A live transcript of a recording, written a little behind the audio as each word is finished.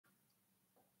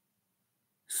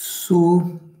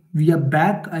So we are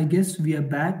back. I guess we are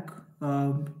back.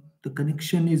 The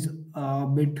connection is a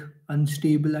bit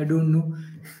unstable. I don't know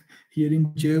here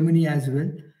in Germany as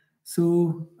well.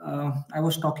 So I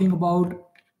was talking about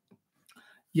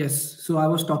yes. So I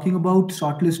was talking about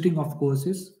shortlisting of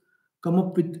courses. Come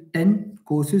up with 10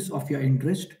 courses of your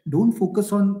interest. Don't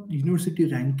focus on university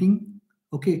ranking.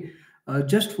 Okay,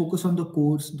 just focus on the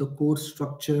course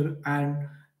structure, and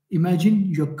imagine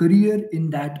your career in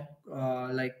that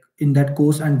in that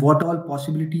course and what all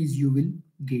possibilities you will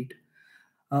get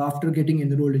after getting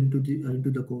enrolled into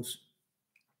the course.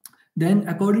 Then,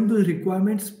 according to the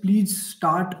requirements, please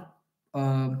start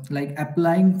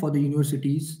applying for the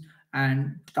universities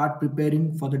and start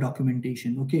preparing for the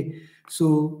documentation. Okay,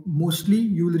 so mostly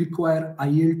you will require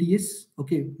IELTS.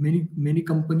 Okay, many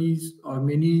companies or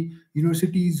many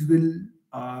universities will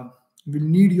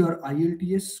need your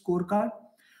IELTS scorecard.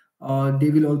 They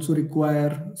will also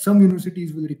require, some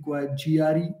universities will require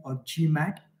GRE or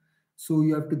GMAT. So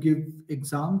you have to give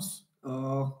exams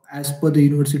as per the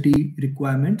university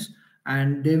requirements,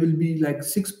 and there will be like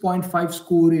 6.5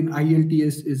 score in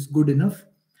IELTS is good enough,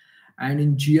 and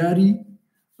in GRE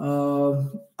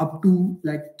up to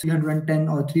like 310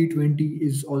 or 320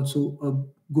 is also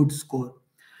a good score.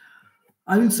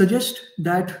 I will suggest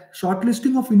that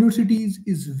shortlisting of universities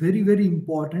is very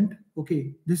important.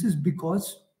 Okay, this is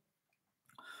because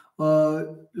uh,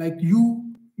 like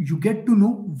you get to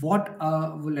know what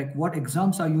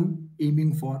exams are you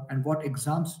aiming for and what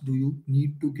exams do you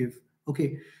need to give.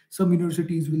 Okay, some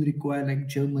universities will require like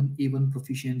German A1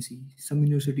 proficiency, some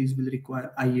universities will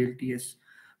require IELTS.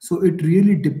 So it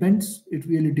really depends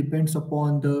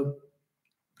upon the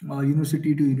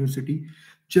university to university.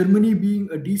 Germany being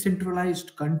a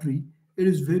decentralized country, it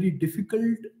is very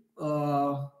difficult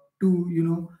to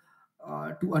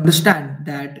to understand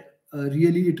that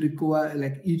really it require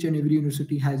like each and every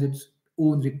university has its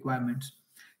own requirements.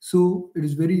 So it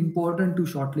is very important to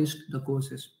shortlist the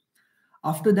courses.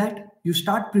 After that, you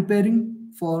start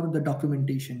preparing for the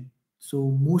documentation.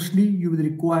 So mostly you will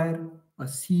require a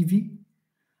CV,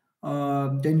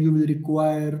 then you will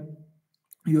require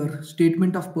your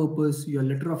statement of purpose, your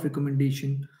letter of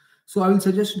recommendation. So I will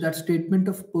suggest that statement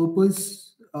of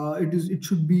purpose, it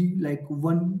should be like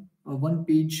one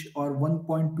page or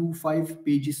 1.25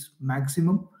 pages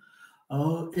maximum.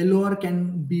 LOR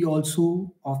can be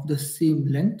also of the same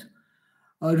length.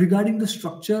 Regarding the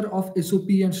structure of SOP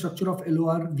and structure of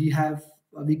LOR, we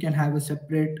can have a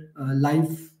separate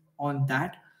live on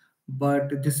that.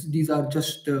 But these are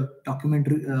just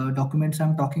documents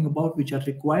I'm talking about, which are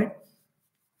required.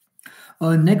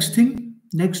 Next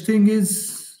thing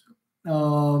is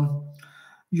um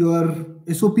your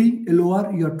SOP,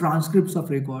 LOR, your transcripts of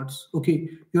records. Okay,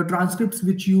 your transcripts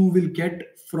which you will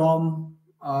get from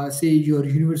say your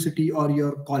university or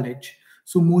your college.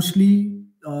 So mostly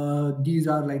these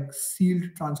are like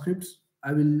sealed transcripts.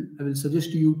 I will suggest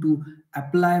you to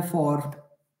apply for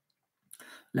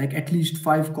like at least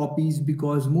 5 copies,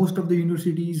 because most of the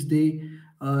universities they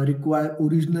require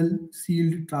original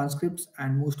sealed transcripts,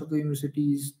 and most of the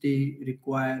universities they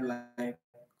require like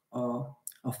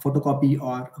a photocopy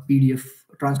or a PDF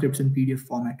transcripts in PDF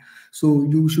format. So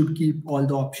you should keep all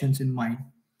the options in mind.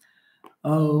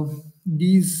 uh,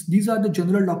 these are the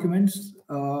general documents,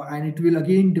 and it will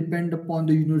again depend upon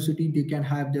the university. They can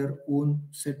have their own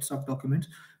sets of documents.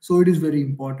 So it is very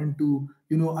important to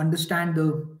understand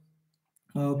the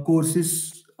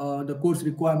course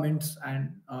requirements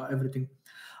and everything.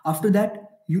 After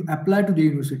that, you apply to the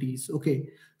universities. Okay,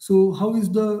 so how is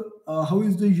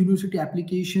the university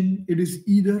application? It is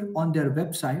either on their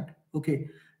website. Okay,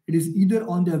 it is either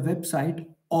on their website,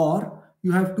 or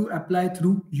you have to apply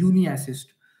through Uni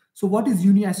Assist. So what is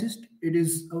Uni Assist? It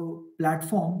is a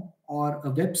platform or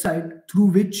a website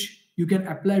through which you can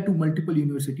apply to multiple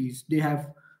universities. They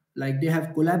have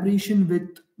collaboration with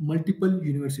multiple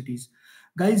universities.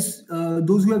 Guys,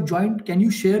 those who have joined, can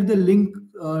you share the link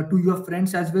to your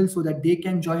friends as well, so that they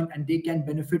can join and they can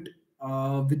benefit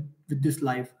with this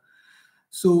live?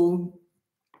 So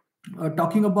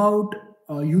talking about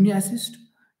Uni Assist,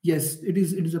 yes, it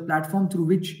is a platform through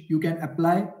which you can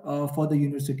apply for the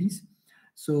universities.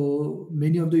 So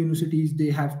many of the universities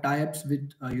they have tie-ups with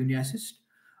Uni Assist,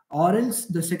 or else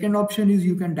the second option is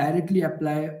you can directly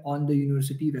apply on the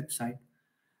university website.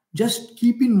 Just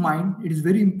keep in mind, it is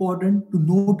very important to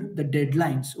note the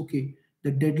deadlines. Okay,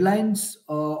 the deadlines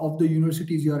of the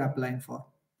universities you are applying for.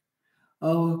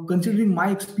 Considering my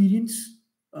experience,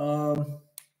 uh,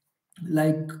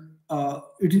 like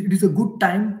it is a good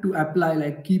time to apply,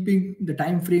 like keeping the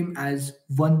time frame as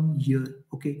 1 year.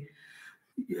 Okay,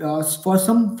 For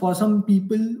some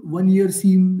people, 1 year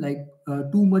seem like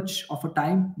too much of a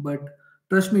time, but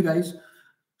trust me, guys,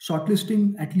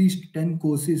 shortlisting at least 10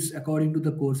 courses according to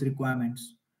the course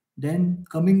requirements, then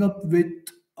coming up with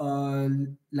uh,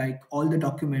 like all the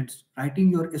documents,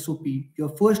 writing your SOP. Your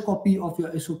first copy of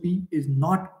your SOP is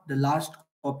not the last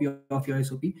copy of your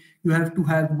SOP. You have to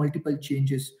have multiple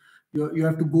changes. You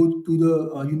have to go to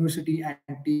the university and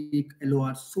take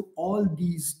LORs. So all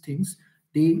these things,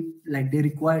 they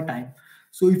require time.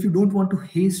 So if you don't want to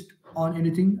haste on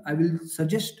anything, I will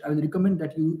recommend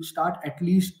that you start at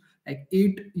least like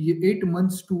 8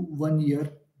 months to 1 year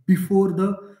before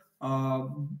the uh,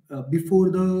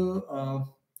 before the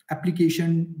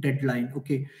application deadline.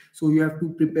 Okay, so you have to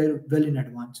prepare well in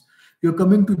advance. You're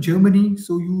coming to Germany,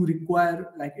 so you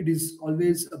require, like, it is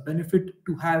always a benefit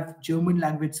to have German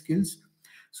language skills.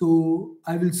 So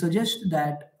I will suggest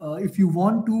that if you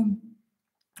want to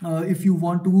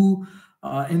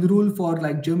enroll for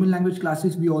like German language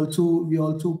classes, we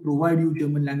also provide you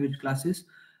German language classes.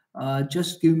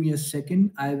 Just give me a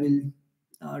second. I will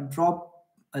drop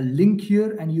a link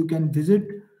here, and you can visit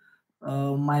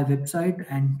my website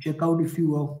and check out if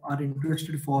you are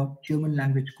interested for German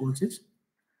language courses.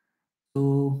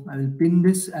 So I will pin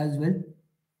this as well.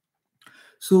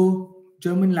 So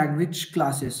German language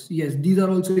classes, yes, these are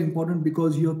also important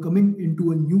because you are coming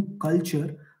into a new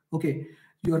culture. Okay,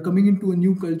 you are coming into a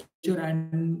new culture,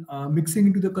 and mixing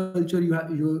into the culture,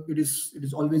 it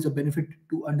is always a benefit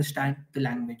to understand the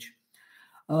language.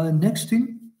 Next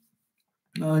thing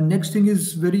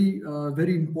is very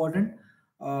important,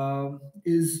 uh,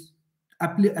 is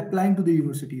applying to the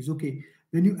universities. Okay,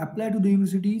 when you apply to the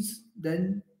universities,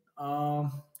 then uh,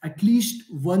 at least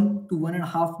 1 to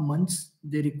 1.5 months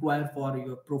they require for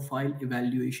your profile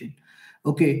evaluation.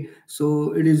 Okay,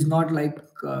 so it is not like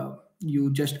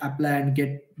you just apply and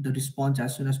get the response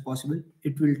as soon as possible.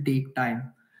 It will take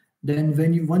time. Then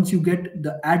once you get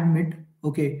the admit,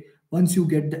 okay, once you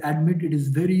get the admit, it is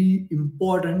very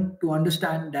important to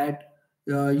understand that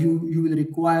you will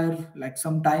require like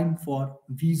some time for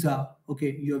visa.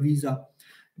 Okay, your visa,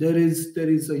 there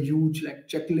is a huge like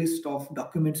checklist of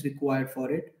documents required for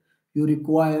it. You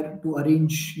require to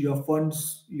arrange your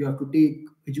funds. You have to take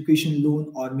education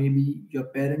loan, or maybe your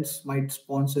parents might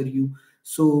sponsor you.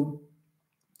 So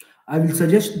I will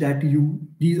suggest that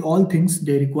these all things,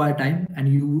 they require time, and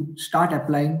you start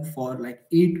applying for like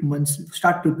 8 months.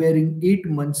 Start preparing 8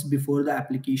 months before the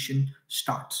application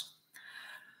starts.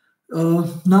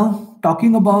 Now,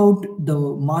 talking about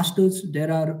the masters, there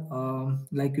are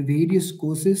like various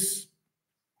courses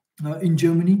in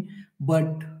Germany,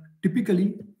 but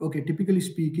typically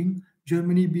speaking,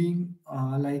 Germany being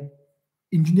like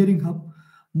engineering hub,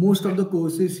 most of the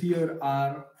courses here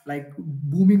are like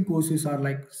booming courses are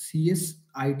like CS,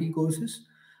 IT courses.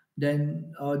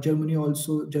 Then Germany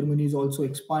is also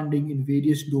expanding in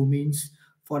various domains.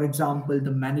 For example,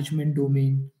 the management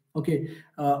domain. Okay,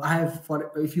 I have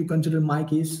for if you consider my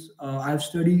case, I have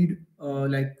studied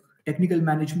like technical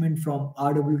management from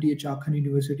RWTH Aachen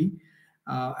University,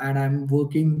 and I'm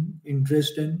working in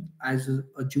Dresden as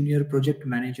a junior project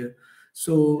manager.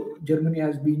 So Germany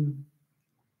has been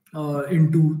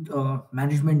into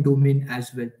management domain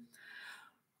as well.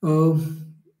 Uh,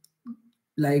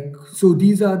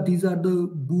 these are the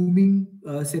booming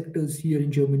sectors here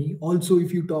in Germany. Also,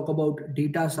 if you talk about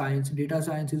data science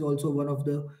is also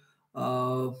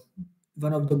uh,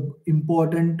 one of the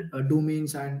important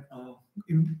domains, and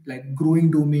like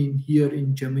growing domain here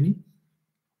in Germany.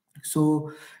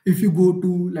 So if you go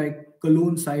to like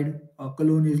Cologne side,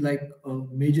 Cologne is like a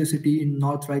major city in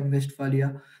North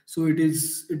Rhine-Westphalia. So it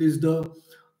is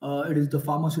the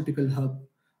pharmaceutical hub.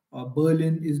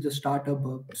 Berlin is the startup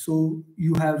hub. So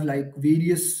you have like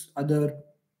various other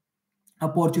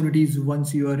opportunities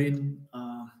once you are in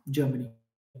Germany.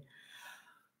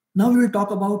 Now we will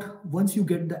talk about once you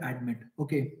get the admit.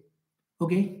 Okay,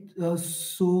 okay.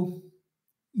 So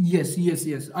yes, yes,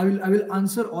 yes. I will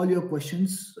answer all your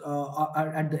questions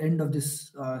at the end of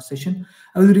this session.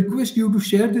 I will request you to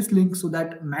share this link so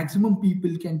that maximum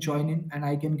people can join in and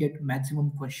I can get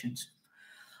maximum questions.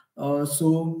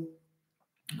 So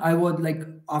I was like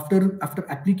after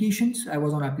applications, I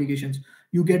was on applications.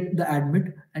 You get the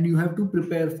admit and you have to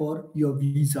prepare for your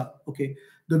visa. Okay,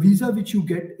 the visa which you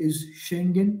get is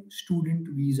Schengen student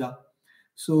visa.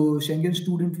 So Schengen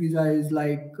student visa is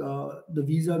like the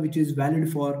visa which is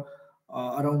valid for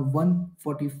around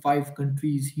 145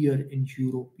 countries here in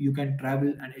Europe. You can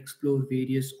travel and explore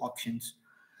various options.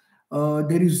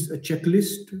 There is a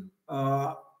checklist.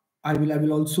 I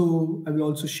will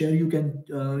also share. You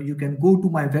can go to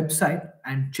my website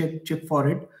and check for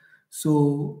it.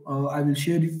 So I will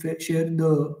share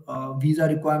the visa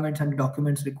requirements and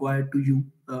documents required to you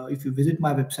if you visit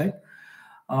my website.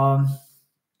 Um,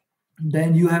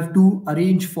 then you have to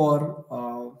arrange for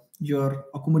your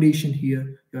accommodation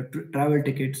here, your travel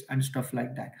tickets and stuff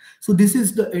like that. So this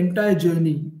is the entire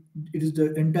journey. It is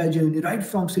the entire journey, right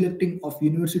from selecting of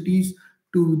universities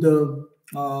to the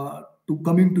to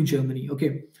coming to Germany.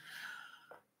 Okay,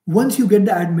 once you get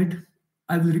the admit,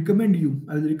 I will recommend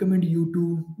you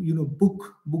to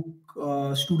book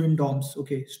student dorms.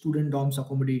 Okay, student dorms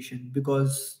accommodation,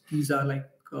 because these are like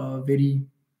very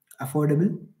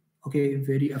affordable. Okay,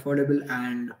 very affordable.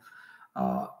 And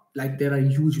uh, like there are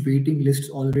huge waiting lists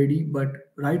already,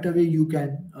 but right away you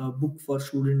can book for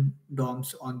student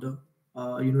dorms on the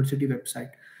university website.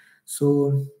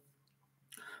 So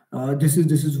this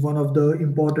is one of the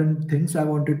important things I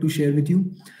wanted to share with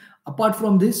you. Apart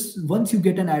from this, once you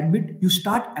get an admit, you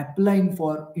start applying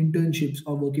for internships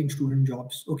or working student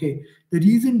jobs. Okay, the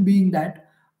reason being that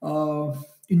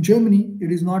in Germany,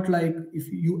 it is not like if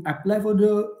you apply for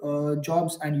the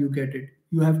jobs and you get it.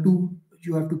 You have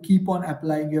to keep on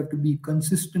applying. You have to be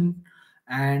consistent,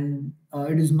 and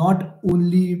it is not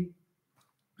only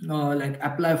like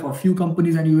apply for a few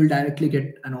companies and you will directly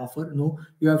get an offer. No,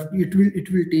 it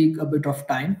will take a bit of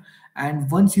time.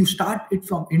 And once you start it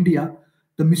from India,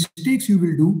 the mistakes you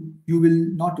will do, you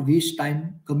will not waste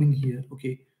time coming here.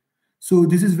 Okay, so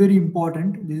this is very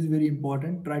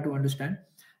important. Try to understand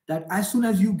that as soon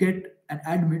as you get an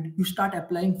admit, you start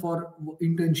applying for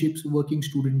internships, working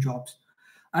student jobs.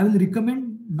 I will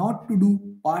recommend not to do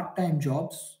part-time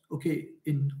jobs. Okay,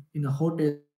 in a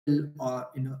hotel or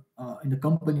in a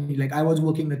company. Like I was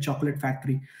working in a chocolate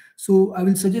factory, so I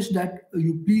will suggest that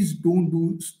you please don't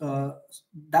do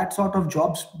that sort of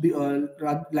jobs.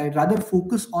 Rather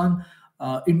focus on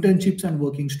internships and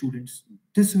working students.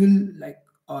 This will like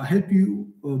help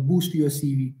you boost your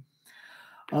CV.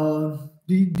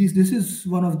 This is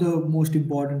one of the most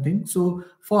important things. So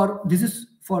for this is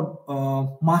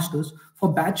for masters.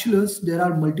 For bachelors, there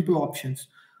are multiple options.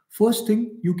 First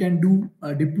thing, you can do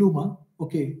a diploma.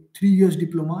 Okay, 3 years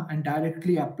diploma and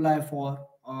directly apply for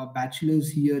bachelors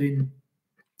here in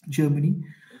Germany.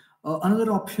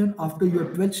 Another option after your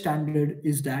 12th standard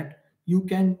is that you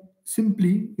can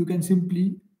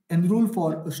simply enroll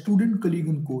for a student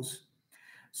collegiate course.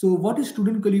 So, what is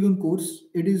student collegiate course?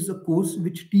 It is a course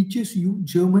which teaches you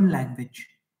German language.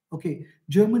 Okay,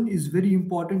 German is very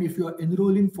important if you are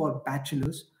enrolling for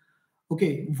bachelors.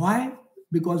 Okay, why?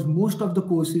 Because most of the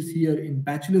courses here in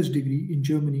bachelor's degree in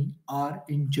Germany are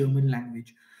in German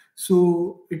language.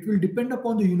 So it will depend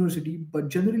upon the university, but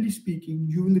generally speaking,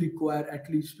 you will require at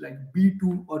least like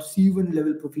B2 or C1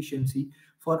 level proficiency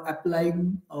for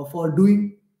applying for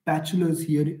doing bachelor's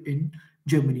here in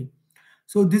Germany.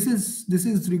 So this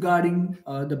is regarding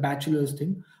the bachelor's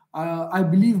thing. I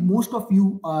believe most of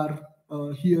you are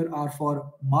here are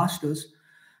for masters.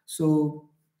 So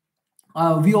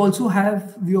we also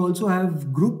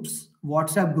have groups,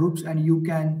 WhatsApp groups, and you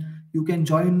can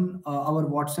join our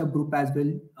WhatsApp group as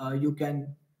well. You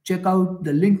can check out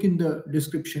the link in the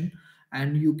description,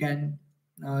 and you can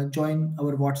join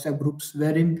our WhatsApp groups,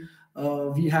 wherein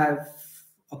we have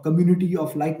a community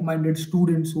of like-minded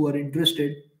students who are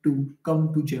interested to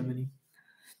come to Germany.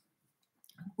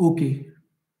 Okay,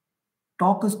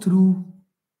 talk us through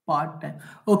part-time.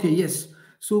 Okay, yes.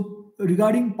 So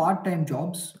regarding part-time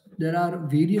jobs, there are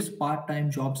various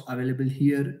part-time jobs available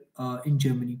here in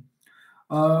Germany.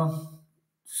 uh,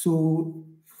 so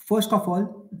first of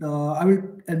all, I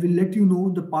will let you know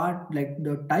the part like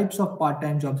the types of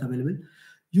part-time jobs available.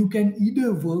 You can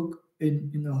either work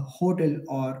in a hotel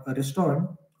or a restaurant.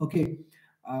 Okay,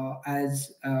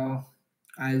 as a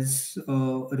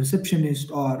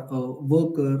receptionist or a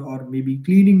worker, or maybe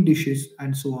cleaning dishes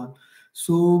and so on.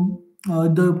 So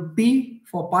the pay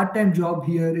for part-time job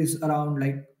here is around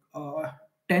like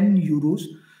 10 euros.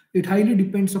 It highly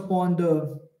depends upon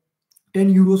the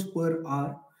 10 euros per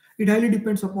hour. It highly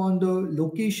depends upon the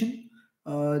location,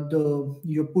 the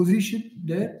your position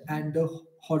there, and the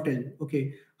hotel.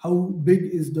 Okay, how big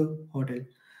is the hotel?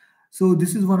 So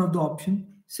this is one of the option.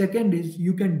 Second is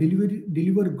you can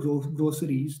deliver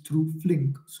groceries through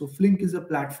Flink. So Flink is a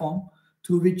platform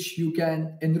through which you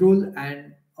can enroll,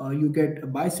 and you get a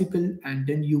bicycle, and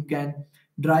then you can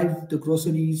drive the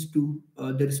groceries to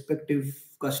the respective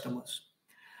customers.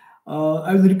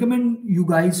 I will recommend you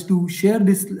guys to share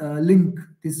this link,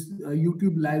 this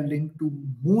YouTube live link, to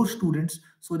more students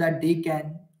so that they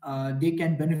can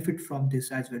benefit from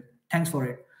this as well. Thanks for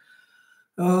it.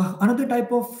 Another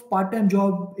type of part-time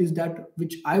job is that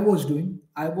which I was doing.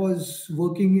 I was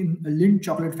working in a Lind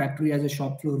chocolate factory as a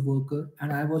shop floor worker,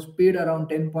 and I was paid around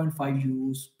 10.5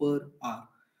 euros per hour.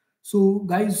 So,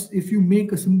 guys, if you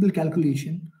make a simple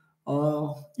calculation,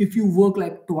 if you work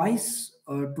like twice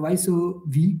a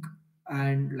week,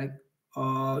 and like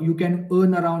you can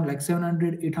earn around like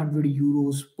 700, 800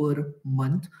 euros per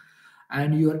month,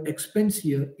 and your expense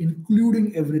here,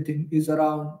 including everything, is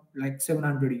around like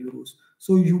 700 euros.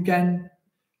 So you can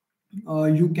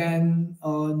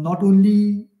not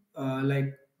only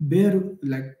like bear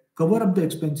like cover up the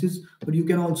expenses, but you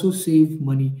can also save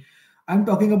money. I'm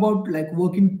talking about like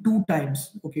working two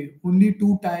times, okay, only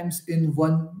two times in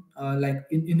one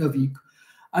in a week.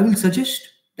 I will suggest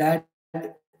that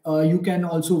you can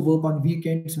also work on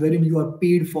weekends wherein you are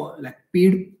paid for like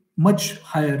paid much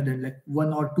higher than like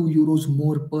 1 or 2 euros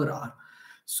more per hour.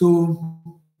 So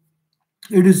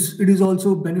it is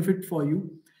also benefit for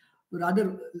you.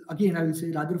 Rather, again, I will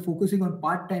say, rather focusing on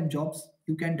part-time jobs,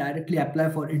 you can directly apply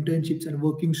for internships and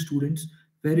working students,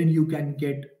 wherein you can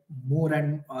get more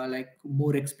and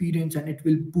more experience, and it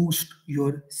will boost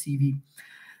your CV.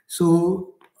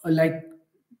 So like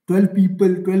 12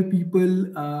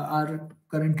 people are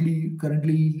currently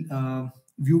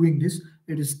viewing this.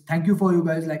 It is, thank you for you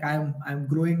guys. Like I'm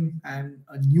growing, I'm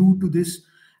new to this,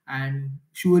 and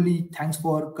surely thanks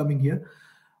for coming here.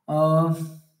 uh,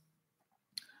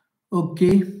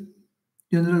 Okay,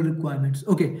 general requirements.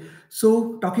 Okay,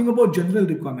 so talking about general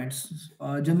requirements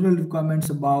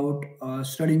about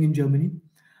studying in Germany.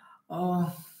 Uh,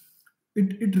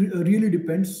 it really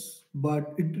depends,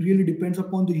 but it really depends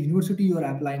upon the university you are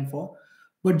applying for.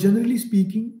 But generally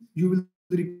speaking, you will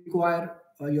require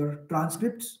your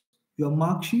transcripts, your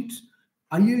mark sheets,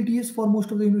 IELTS for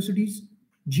most of the universities,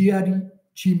 GRE,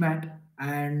 GMAT,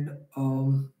 and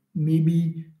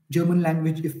maybe German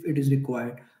language if it is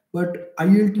required. But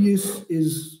IELTS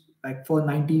is like for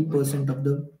 90% of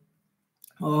the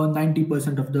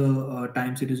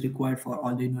times it is required for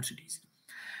all the universities.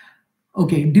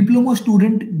 Okay, diploma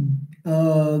student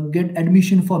get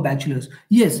admission for bachelors.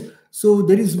 Yes, so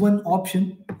there is one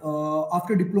option.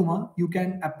 After diploma, you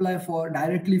can apply for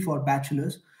directly for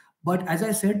bachelors. But as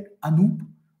I said, Anoop,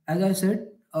 as I said,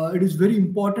 it is very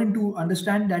important to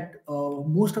understand that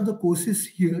most of the courses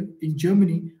here in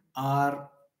Germany are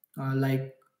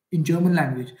like in German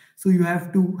language. So you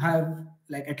have to have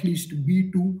like at least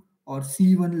B2 or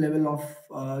C1 level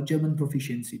of German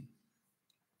proficiency.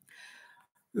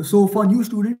 So for new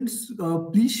students,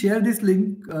 please share this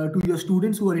link to your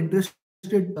students who are interested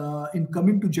in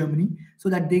coming to Germany, so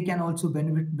that they can also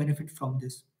benefit from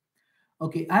this.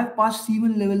 Okay, I have passed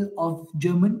C1 level of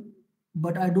German,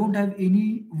 but I don't have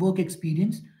any work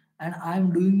experience, and I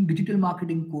am doing digital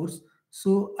marketing course.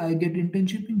 So I get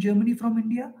internship in Germany from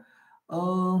India.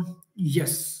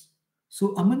 Yes.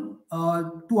 So Aman,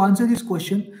 to answer this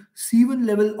question, C1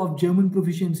 level of German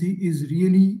proficiency is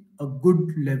really a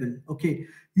good level. Okay,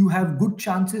 you have good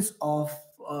chances of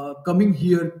coming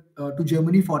here to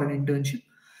Germany for an internship.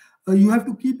 You have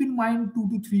to keep in mind two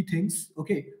to three things.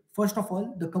 Okay, first of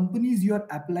all, the companies you are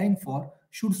applying for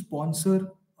should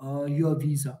sponsor your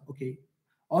visa. Okay,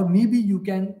 or maybe you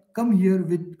can come here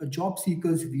with a job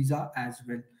seekers visa as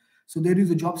well. So there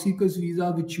is a job seekers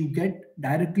visa which you get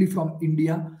directly from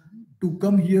India to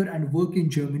come here and work in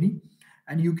Germany,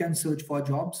 and you can search for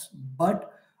jobs.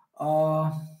 But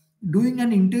uh, doing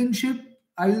an internship,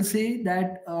 I will say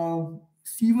that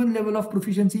C1 level of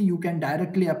proficiency you can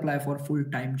directly apply for full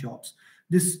time jobs.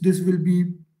 This will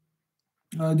be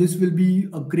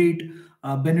a great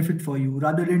benefit for you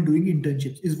rather than doing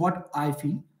internships, is what I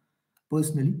feel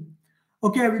personally.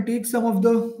 Okay, I will take some of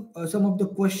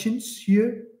the questions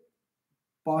here.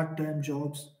 Part time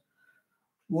jobs.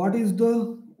 What is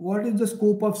the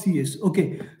scope of CS?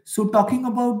 Okay, so talking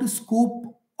about the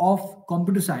scope of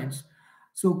computer science.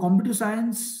 So computer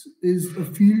science is a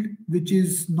field which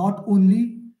is not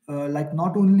only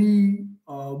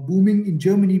booming in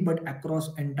Germany but across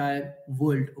entire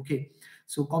world. Okay,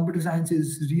 so computer science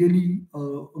is really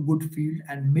a good field,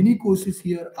 and many courses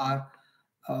here are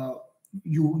uh,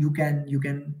 you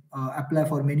can apply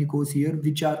for many courses here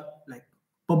which are like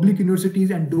public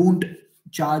universities and don't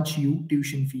charge you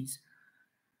tuition fees.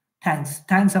 Thanks,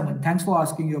 Aman. Thanks for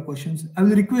asking your questions. I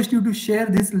will request you to share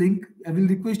this link. I will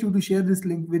request you to share this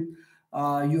link with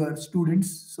your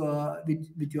students, so,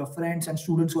 with your friends and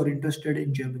students who are interested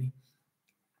in Germany.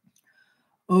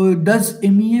 Does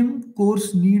MEM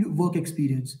course need work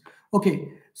experience? Okay,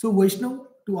 so Vaishnav,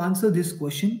 to answer this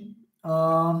question,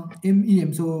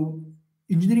 MEM, so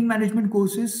engineering management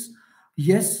courses,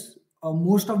 yes,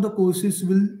 most of the courses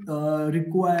will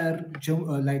require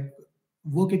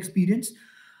work experience.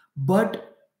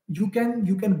 But you can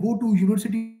go to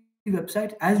university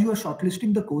website as you are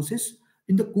shortlisting the courses.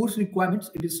 In the course requirements,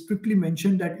 it is strictly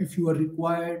mentioned that if you are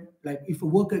required, like if a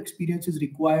work experience is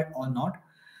required or not.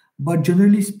 But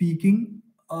generally speaking,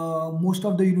 most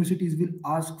of the universities will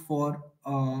ask for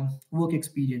work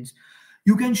experience.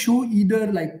 You can show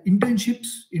either like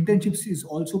internships is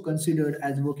also considered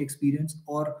as work experience,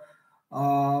 or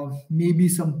maybe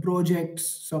some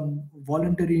projects, some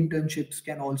voluntary internships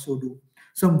can also do.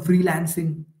 Some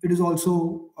freelancing, it is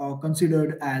also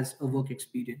considered as a work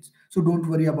experience, so don't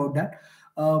worry about that.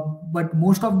 But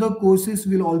most of the courses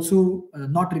will also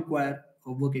not require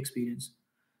a work experience.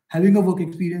 Having a work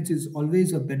experience is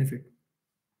always a benefit.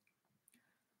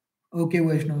 Okay,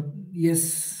 Vaishnav.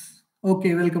 Yes.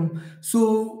 Okay, welcome.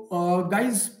 So,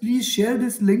 guys, please share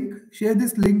this link. Share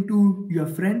this link to your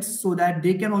friends so that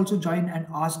they can also join and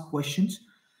ask questions.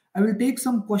 I will take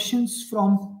some questions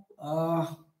from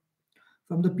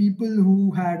the people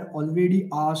who had already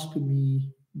asked me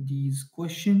these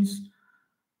questions.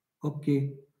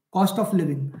 Okay, cost of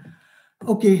living.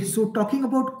 Okay, so talking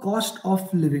about cost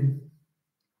of living.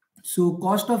 So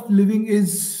cost of living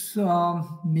is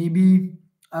maybe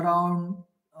around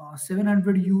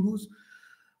 700 euros.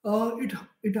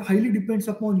 It highly depends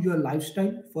upon your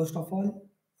lifestyle. First of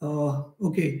all,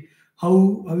 okay,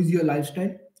 how is your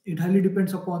lifestyle? It highly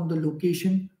depends upon the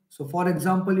location. So, for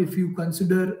example, if you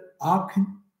consider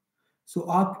Aachen, so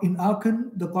in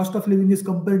Aachen, the cost of living is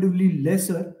comparatively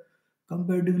lesser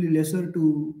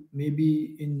to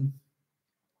maybe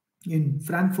in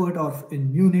Frankfurt or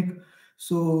in Munich.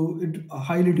 So it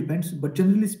highly depends. But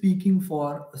generally speaking,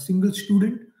 for a single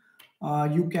student,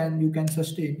 you can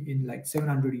sustain in like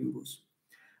 700 euros.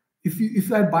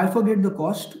 If I bifurcate the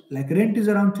cost, like rent is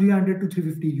around 300 to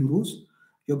 350 euros.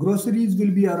 Your groceries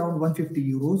will be around 150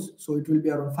 euros, so it will be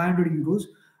around 500 euros,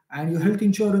 and your health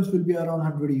insurance will be around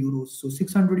 100 euros. So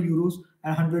 600 euros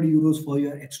and 100 euros for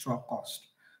your extra cost.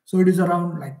 So it is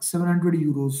around like 700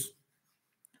 euros.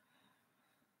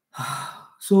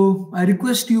 So I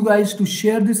request you guys to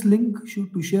share this link,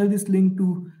 to share this link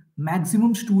to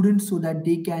maximum students so that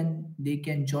they can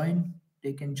join.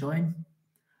 They can join.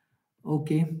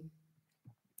 Okay.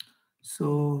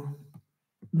 So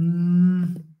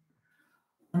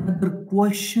another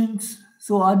questions.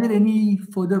 So are there any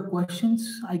further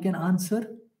questions I can answer?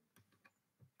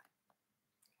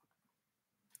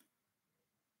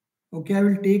 Okay, I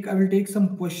will take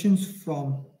some questions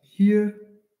from here.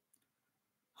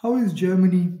 How is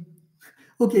Germany?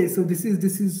 Okay, so this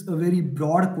is a very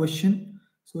broad question.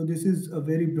 So this is a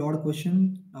very broad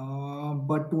question.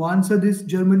 But to answer this,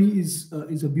 Germany is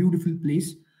a beautiful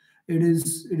place. It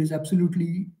is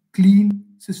absolutely clean,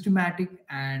 systematic,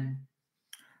 and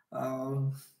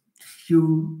uh,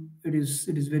 it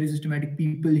is very systematic.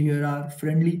 People here are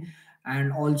friendly,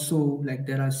 and also like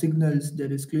there are signals,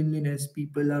 there is cleanliness.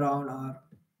 People around are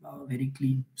very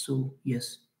clean. So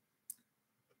yes.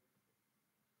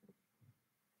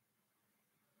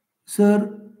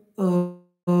 Sir,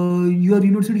 your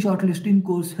university shortlisting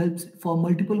course helps for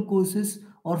multiple courses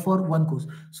or for one course.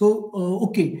 So,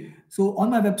 okay. So on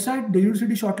my website, the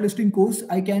university shortlisting course,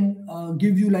 I can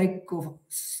give you like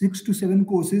 6 to 7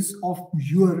 courses of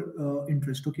your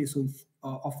interest. Okay, so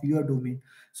of your domain.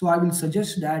 So I will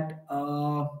suggest that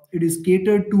it is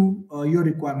catered to your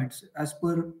requirements as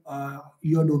per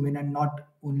your domain and not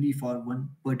only for one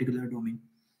particular domain.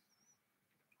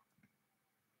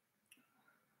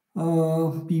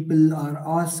 People are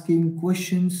asking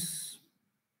questions.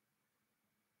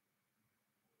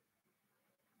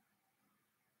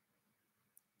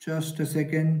 Just a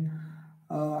second.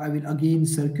 I will again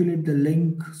circulate the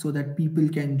link so that people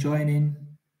can join in.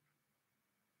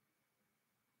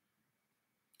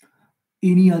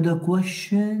 Any other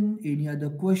question? Any other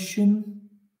question?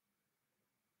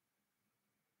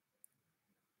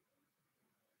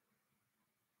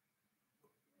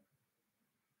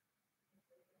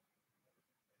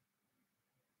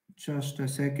 Just a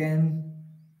second.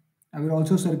 I will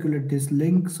also circulate this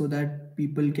link so that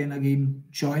people can again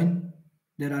join.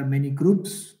 There are many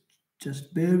groups.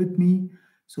 Just bear with me.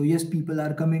 So yes, people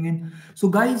are coming in. So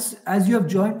guys, as you have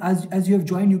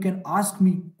joined, you can ask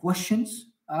me questions,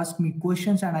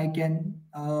 and I can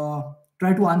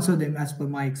try to answer them as per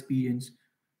my experience.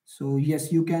 So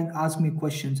yes, you can ask me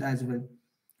questions as well.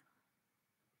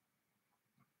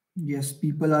 Yes,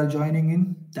 people are joining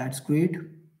in. That's great.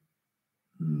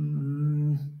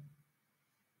 Mm,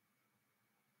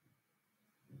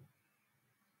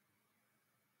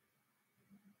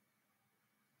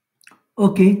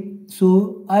 Okay,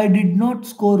 so I did not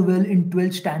score well in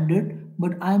 12th standard,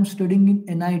 but I am studying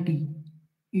in NIT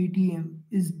ATM.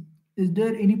 Is Is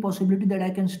there any possibility that I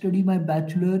can study my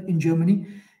bachelor in Germany?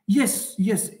 Yes,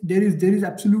 yes, there is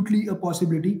absolutely a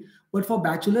possibility. But for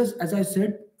bachelors, as I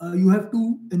said, you have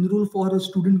to enroll for a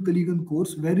student collegiate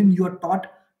course wherein you are taught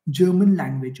German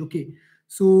language. Okay,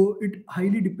 so it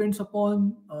highly depends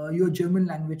upon your German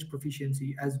language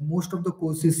proficiency, as most of the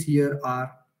courses here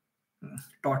are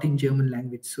taught in German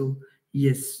language. So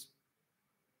yes,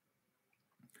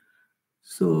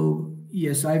 so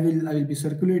yes, I will be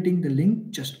circulating the link.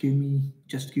 Just give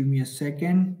me a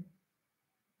second.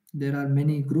 There are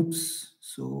many groups,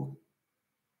 so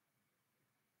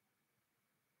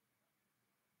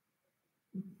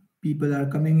people are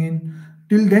coming in.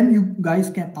 Till then, you guys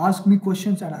can ask me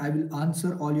questions and I will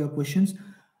answer all your questions.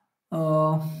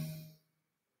 Uh,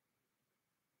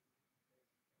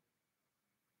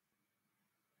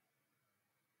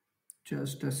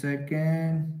 just a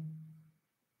second.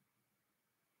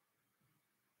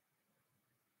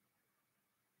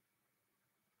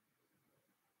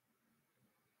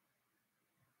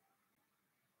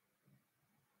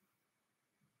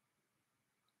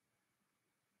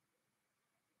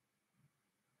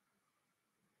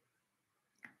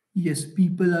 Yes,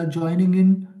 people are joining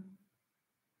in.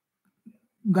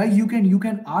 Guys, you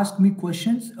can ask me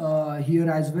questions here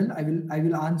as well. I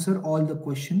will answer all the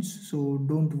questions, so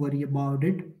don't worry about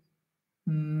it.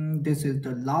 This is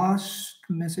the last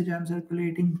message I'm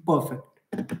circulating. Perfect.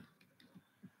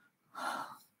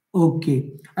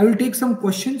 Okay, I will take some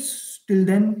questions till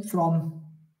then from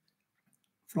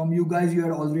you guys. You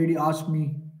had already asked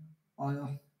me.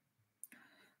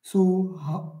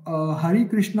 Uh, Hari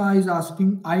Krishna is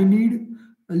asking, I need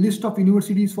a list of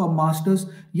universities for masters.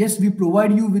 Yes, we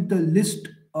provide you with the list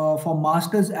for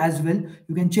masters as well.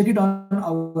 You can check it on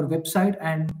our website,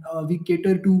 and we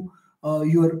cater to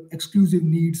your exclusive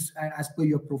needs and as per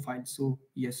your profile. So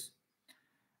yes.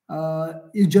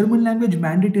 Is German language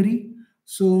mandatory?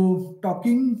 So,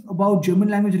 talking about German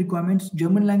language requirements,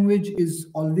 German language is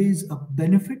always a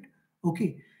benefit.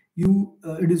 Okay,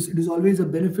 it is always a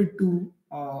benefit to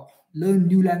learn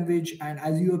new language, and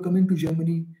as you are coming to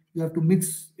Germany, you have to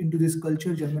mix into this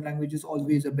culture. German language is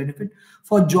always a benefit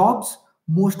for jobs.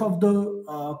 Most of the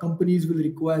companies will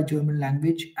require German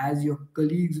language, as your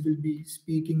colleagues will be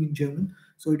speaking in German.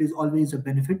 So it is always a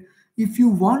benefit. If you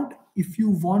want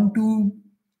to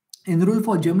enroll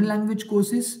for German language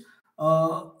courses,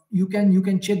 you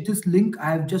can check this link.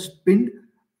 I have just pinned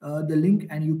the link,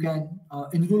 and you can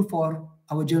enroll for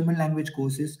our German language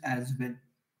courses as well.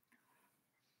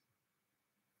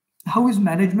 How is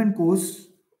management course,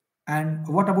 and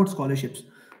what about scholarships?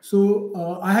 So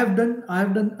I have done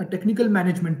a technical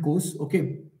management course.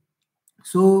 Okay,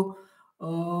 so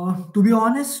to be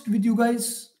honest with you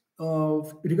guys,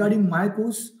 regarding my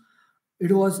course,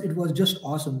 it was just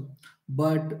awesome.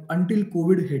 But until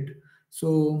COVID hit,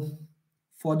 so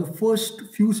for the first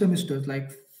few semesters,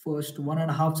 like first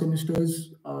 1.5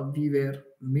 semesters, we were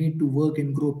made to work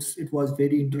in groups. It was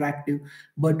very interactive.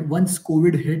 But once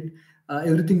COVID hit,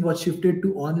 everything was shifted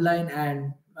to online.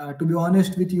 And to be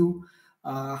honest with you,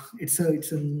 it's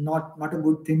a not a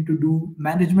good thing to do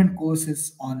management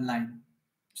courses online.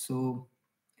 So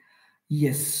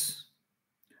yes.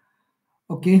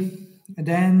 Okay.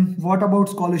 Then what about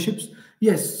scholarships?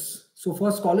 Yes. So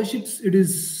for scholarships, it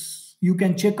is you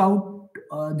can check out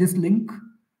this link.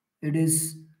 It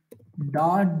is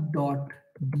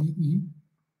dart.de,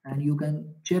 and you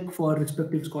can check for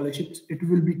respective scholarships. It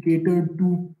will be catered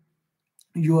to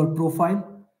your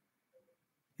profile.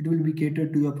 It will be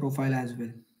catered to your profile as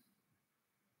well.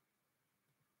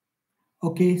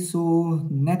 Okay. So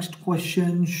next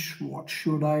question. What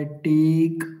should I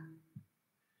take?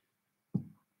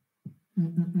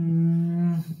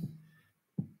 Mm-mm-mm.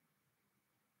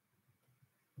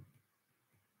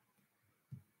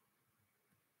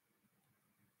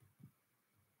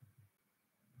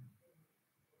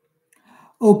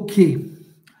 Okay.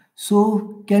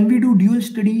 So, can we do dual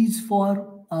studies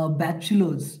for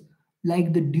bachelors,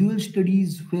 like the dual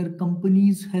studies where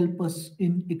companies help us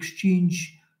in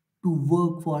exchange to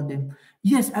work for them?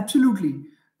 Yes, absolutely.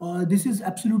 This is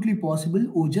absolutely possible,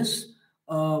 Ojas.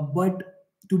 But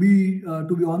to be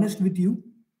honest with you,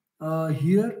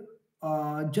 here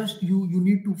just you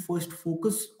need to first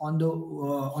focus on the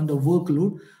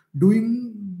workload.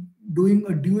 Doing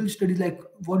a dual study, like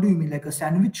what do you mean, like a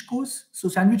sandwich course? So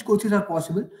sandwich courses are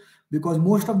possible because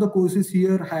most of the courses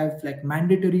here have like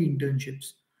mandatory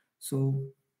internships. So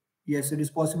yes, it is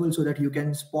possible, so that you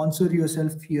can sponsor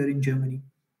yourself here in Germany.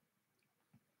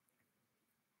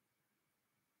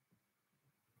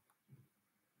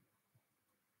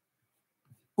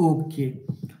 Okay,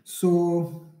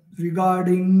 so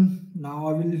regarding now,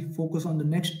 I will focus on the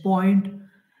next point.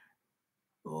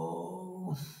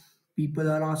 People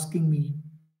are asking me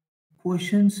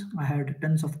questions. I had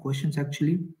tons of questions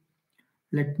actually.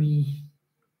 Let me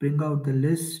bring out the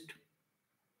list.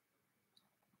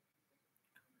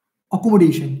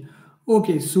 Accommodation.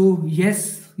 Okay, so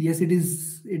yes, it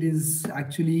is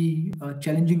actually a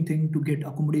challenging thing to get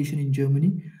accommodation in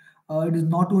Germany. It is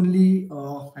not only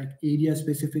like area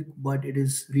specific, but it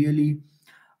is really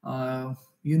uh,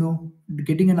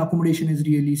 getting an accommodation is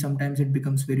really, sometimes it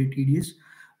becomes very tedious.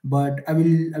 But I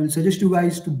will suggest you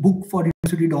guys to book for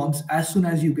university dorms as soon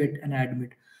as you get an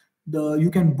admit. The You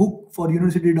can book for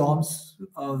university dorms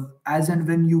as and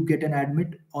when you get an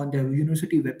admit on the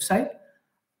university website,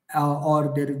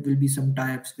 or there will be some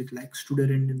types with like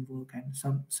student and work and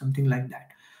something like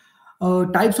that.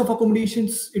 Types of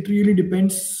accommodations, it really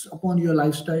depends upon your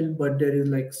lifestyle, but there is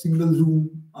like single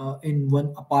room in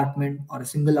one apartment, or a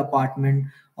single apartment,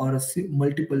 or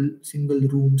multiple single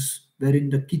rooms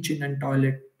wherein the kitchen and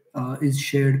toilet is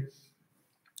shared.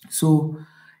 So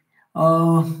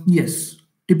yes,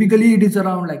 typically it is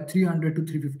around like 300 to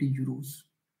 350 euros.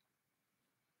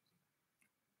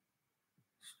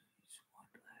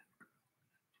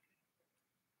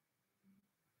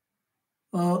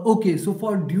 Okay, so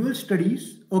for dual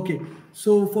studies, okay,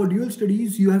 so for dual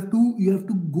studies, you have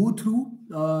to go through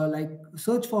like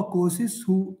search for courses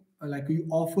who like you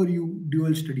offer you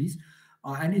dual studies,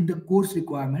 and in the course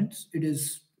requirements,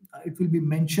 it will be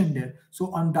mentioned there.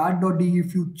 So on dat.de,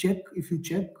 if you check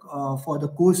for the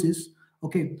courses,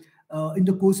 okay, in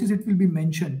the courses it will be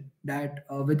mentioned that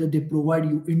whether they provide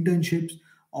you internships,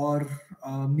 or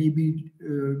maybe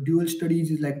dual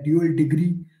studies is like dual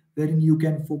degree, wherein you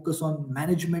can focus on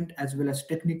management as well as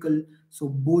technical, so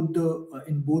both the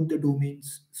in both the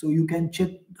domains. So you can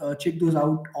check those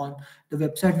out on the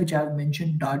website which I have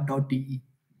mentioned, dart.de.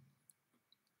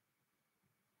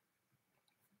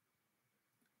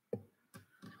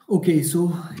 Okay,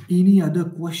 so any other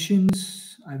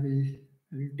questions? I will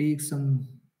take some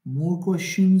more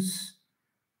questions.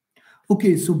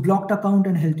 Okay, so blocked account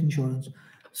and health insurance.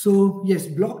 So yes,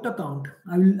 blocked account.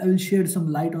 I will share some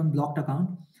light on blocked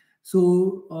account.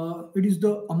 So it is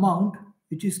the amount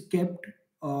which is kept,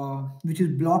 which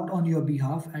is blocked on your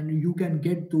behalf, and you can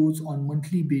get those on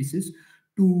monthly basis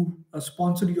to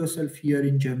sponsor yourself here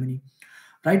in Germany.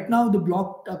 Right now, the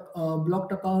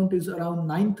blocked account is around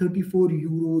 934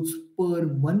 euros per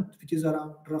month, which is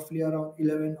around roughly around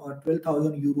 11 or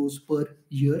 12,000 euros per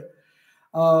year.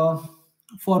 uh,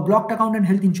 for blocked account and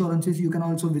health insurances, you can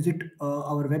also visit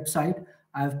our website.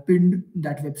 I have pinned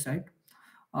that website,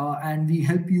 and we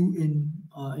help you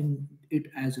in it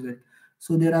as well.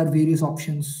 So there are various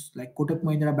options like Kotak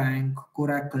Mahindra Bank,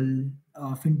 Coracle,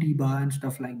 Fintiba, and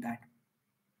stuff like that.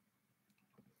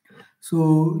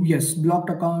 So yes, blocked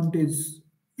account is,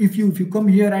 if you come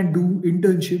here and do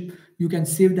internship, you can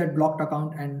save that blocked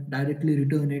account and directly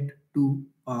return it to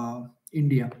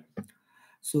India.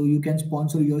 So you can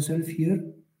sponsor yourself here,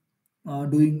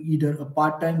 doing either a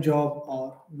part-time job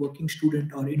or working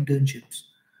student or internships.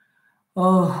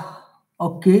 Uh,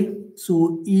 okay.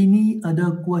 So any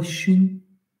other question?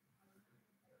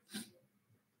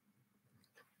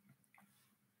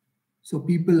 So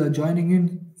people are joining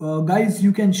in. Guys,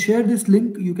 you can share this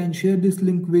link. You can share this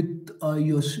link with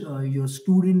your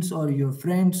students or your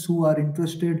friends who are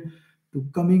interested to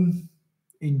coming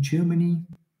in Germany.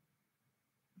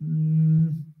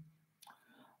 Mm,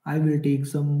 I will take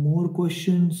some more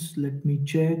questions. Let me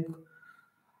check.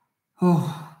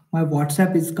 Oh, my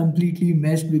WhatsApp is completely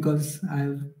messed because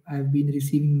I've been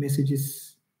receiving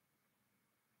messages.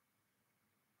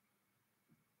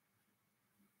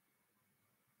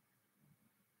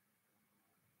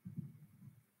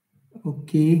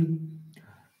 Okay.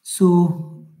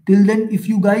 So till then, if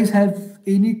you guys have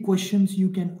any questions, you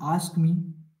can ask me.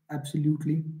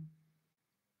 Absolutely.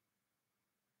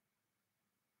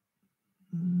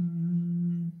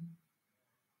 Mm,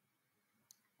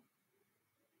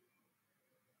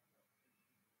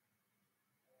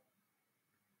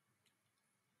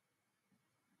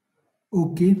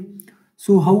 okay.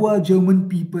 So how are German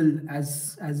people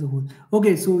as a whole?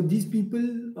 Okay, so these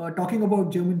people, talking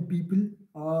about German people,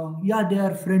 yeah, they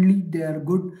are friendly, they are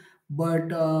good, but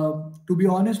to be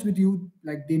honest with you,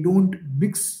 like they don't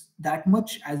mix that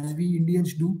much as we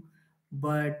Indians do.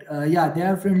 But yeah, they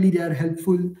are friendly, they are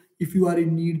helpful. If you are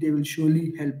in need, they will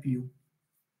surely help you.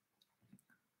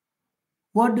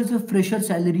 What does a fresher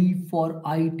salary for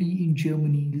IT in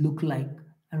Germany look like,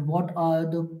 and what are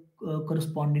the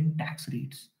corresponding tax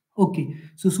rates? Okay,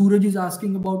 so Suraj is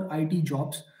asking about IT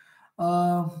jobs.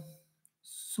 Uh,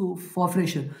 so for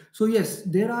fresher, so yes,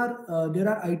 there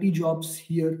are IT jobs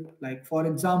here. Like for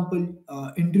example,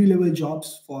 entry level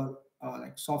jobs for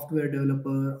like software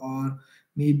developer, or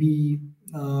maybe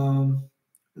um,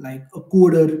 like a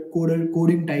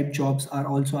coding type jobs are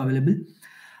also available.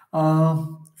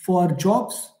 For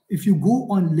jobs, if you go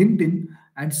on LinkedIn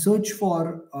and search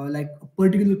for like a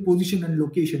particular position and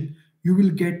location, you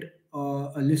will get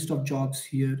a list of jobs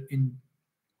here in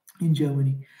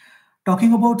Germany.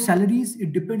 Talking about salaries,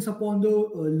 it depends upon the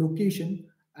location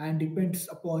and depends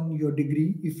upon your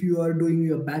degree. If you are doing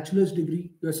your bachelor's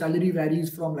degree, your salary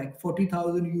varies from like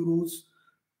 40,000 euros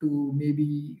to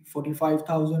maybe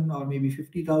 45,000 or maybe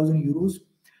 50,000 euros.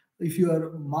 If you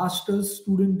are a master's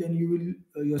student, then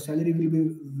your salary will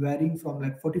be varying from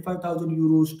like 45,000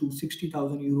 euros to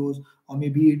 60,000 euros or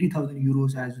maybe 80,000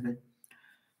 euros as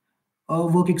well.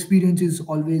 Work experience is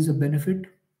always a benefit.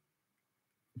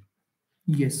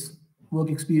 Yes,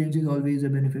 work experience is always a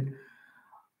benefit.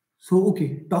 So,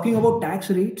 okay, talking about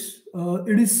tax rates,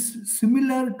 it is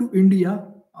similar to India.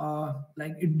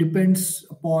 Like it depends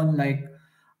upon like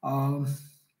um,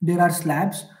 there are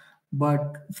slabs,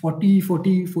 but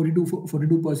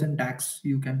 42% tax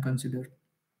you can consider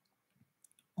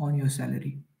on your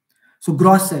salary. So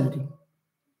gross salary.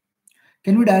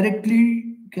 Can we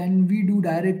do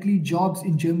directly jobs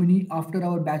in Germany after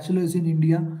our bachelor's in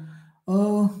India?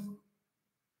 Uh,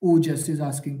 Oh, Just is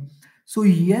asking. So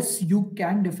yes, you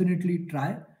can definitely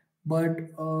try, but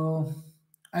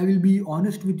I will be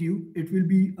honest with you. It will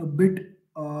be a bit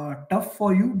tough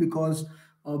for you because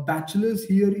bachelor's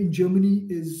here in Germany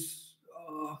is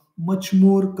much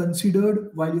more considered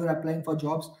while you're applying for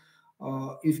jobs,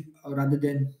 if rather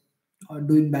than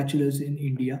doing bachelor's in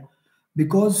India,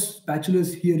 because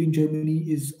bachelor's here in Germany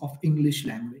is of English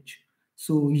language.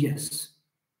 So yes,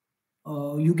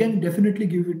 you can definitely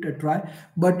give it a try,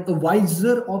 but a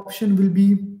wiser option will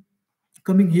be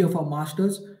coming here for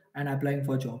masters and applying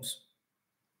for jobs.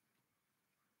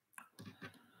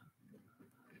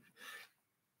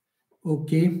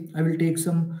 Okay, I will take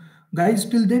some. Guys,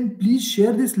 till then, please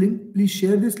share this link. Please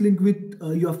share this link with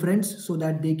your friends so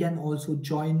that they can also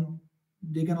join.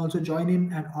 They can also join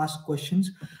in and ask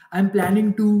questions. I'm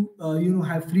planning to,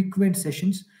 have frequent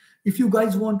sessions. If you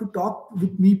guys want to talk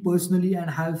with me personally and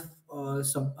have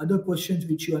some other questions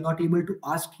which you are not able to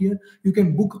ask here, you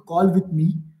can book a call with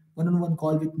me, one-on-one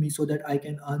call with me, so that I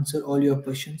can answer all your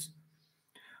questions.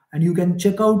 And you can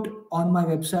check out on my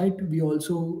website. We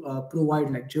also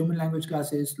provide like German language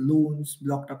classes, loans,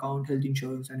 blocked account, health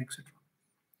insurance, and etc.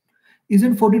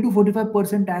 Isn't 40 to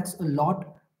 45% tax a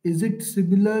lot? Is it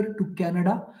similar to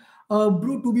Canada?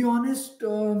 Bro, to be honest,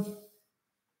 I'm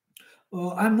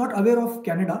not aware of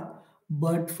Canada,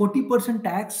 but 40%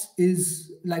 tax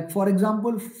is like, for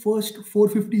example, first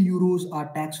 450 euros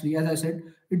are tax free. As I said,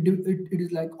 it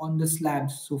is like on the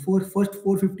slabs. So for first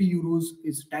 450 euros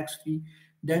is tax free.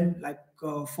 Then like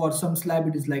for some slab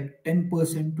it is like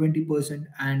 10%, 20%,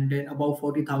 and then above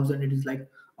 40,000 it is like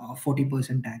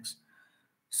 40% tax.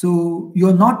 So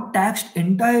you're not taxed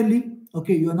entirely.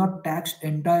 Okay, you're not taxed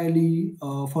entirely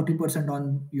 40%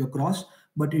 on your gross,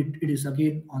 but it is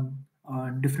again on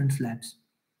different slabs.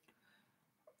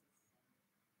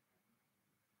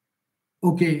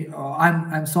 Okay,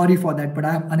 I'm sorry for that, but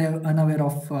I'm unaware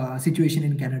of situation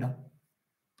in Canada.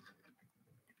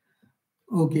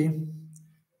 Okay,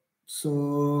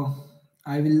 so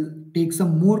I will take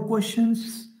some more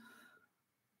questions.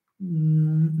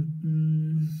 Mm, mm,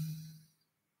 mm.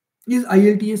 Is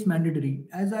IELTS mandatory?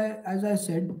 As I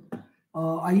said,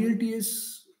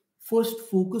 IELTS first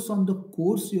focus on the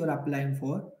course you are applying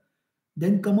for,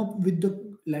 then come up with the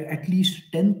like at least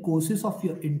 10 courses of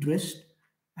your interest,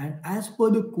 and as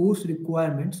per the course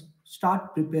requirements,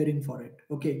 start preparing for it.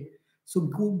 Okay, so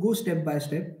go step by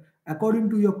step according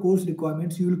to your course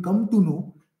requirements. You will come to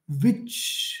know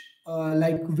which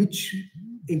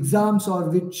exams or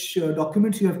which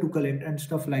documents you have to collect and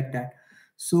stuff like that.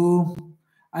 So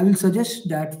I will suggest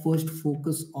that first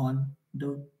focus on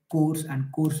the course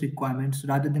and course requirements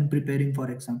rather than preparing for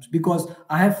exams, because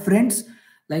I have friends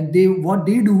like they what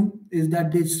they do is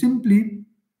that they simply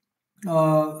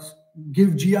uh,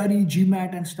 give GRE,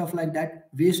 GMAT, and stuff like that,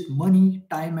 waste money,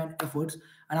 time, and efforts.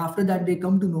 And after that, they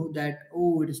come to know that,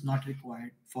 oh, it is not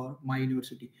required for my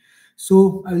university.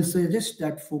 So I will suggest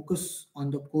that focus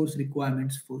on the course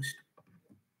requirements first.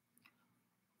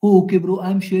 Oh, okay, bro.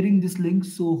 I'm sharing this link,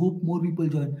 so hope more people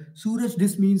join. Suraj,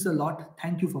 this means a lot.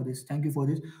 Thank you for this. Thank you for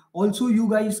this. Also, you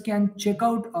guys can check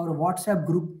out our WhatsApp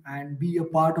group and be a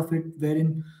part of it,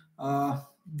 wherein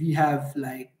we have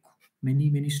like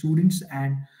many students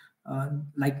and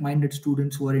like-minded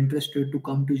students who are interested to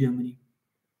come to Germany.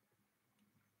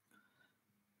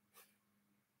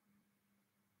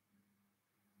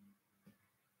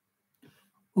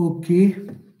 Okay.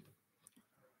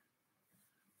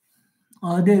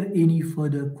 Are there any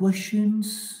further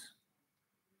questions?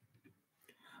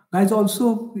 Guys,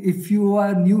 also, if you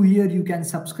are new here, you can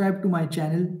subscribe to my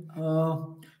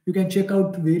channel. You can check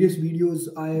out various videos.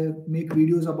 I make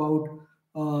videos about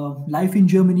life in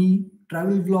Germany,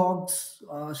 travel vlogs,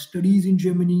 studies in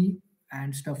Germany,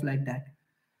 and stuff like that.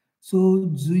 So,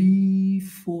 Zui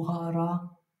Fohara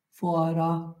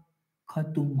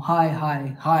Khatum.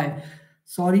 Hi.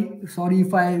 Sorry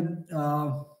if I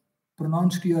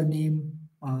pronounced your name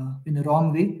in a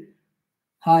wrong way.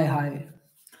 Hi.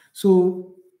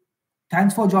 So,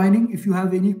 thanks for joining. If you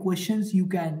have any questions, you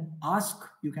can ask.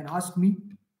 You can ask me,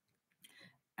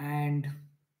 and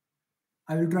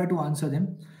I will try to answer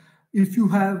them. If you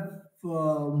have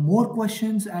more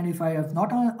questions, and if I have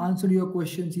not answered your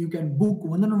questions, you can book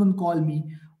one-on-one call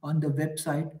me on the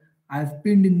website. I've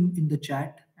pinned in the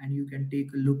chat, and you can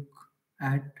take a look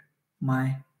at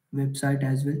my website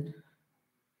as well.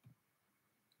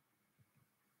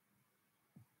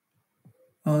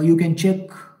 You can check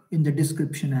in the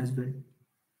description as well.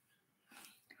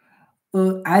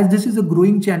 As this is a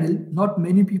growing channel, not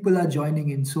many people are joining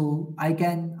in, so I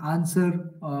can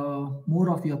answer more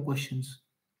of your questions.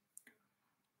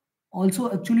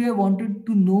 Also, actually, I wanted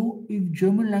to know if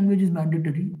German language is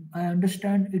mandatory. I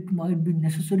understand it might be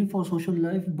necessary for social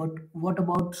life, but what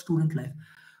about student life?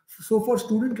 So, for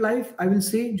student life, I will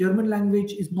say German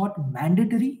language is not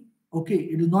mandatory. Okay,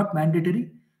 it is not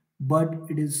mandatory, but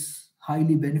it is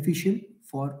highly beneficial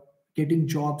for getting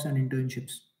jobs and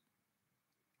internships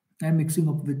and mixing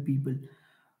up with people.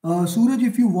 Suraj,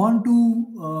 if you want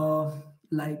to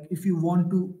if you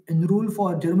want to enroll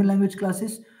for German language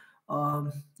classes,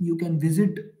 you can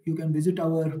visit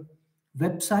our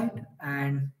website,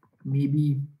 and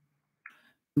maybe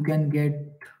you can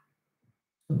get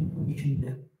some information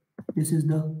there. This is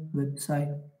the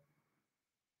website.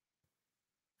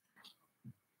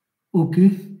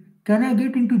 Okay. Can I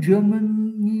get into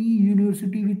Germany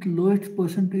university with lowest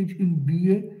percentage in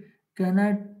BA? Can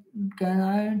I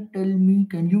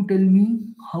can you tell me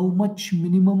how much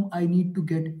minimum I need to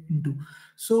get into?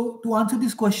 So to answer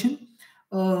this question,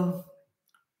 uh,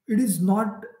 it is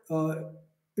not uh,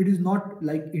 it is not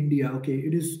like India. Okay,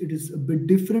 it is a bit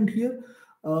different here.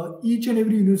 Each and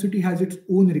every university has its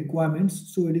own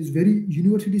requirements, so it is very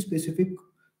university specific.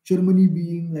 Germany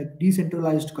being like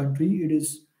decentralized country, it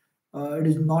is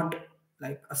not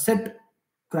like a set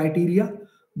criteria,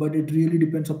 but it really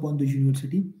depends upon the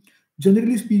university.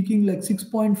 Generally speaking, like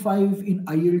 6.5 in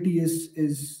IELTS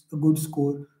is a good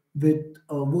score with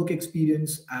work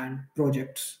experience and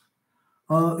projects.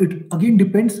 It again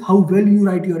depends how well you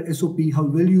write your SOP, how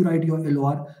well you write your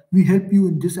LOR. We help you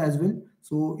in this as well.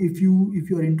 So if you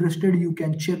are interested, you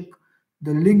can check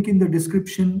the link in the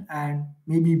description and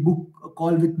maybe book a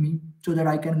call with me so that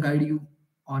I can guide you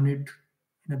on it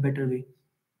in a better way.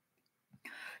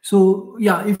 So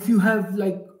yeah, if you have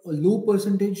like a low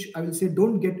percentage, I will say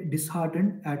don't get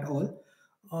disheartened at all.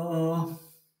 Uh,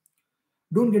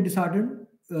 don't get disheartened.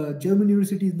 German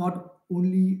university is not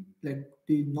only like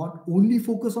they not only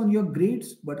focus on your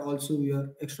grades, but also your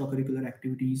extracurricular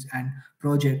activities and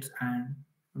projects and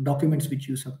documents which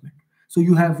you submit. So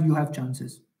you have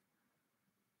chances.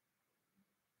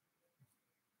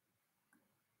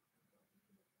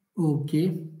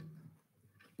 Okay,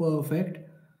 perfect.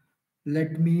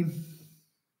 Let me,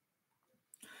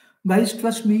 guys,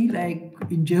 trust me. Like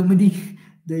in Germany,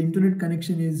 the internet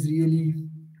connection is really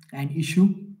an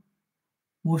issue.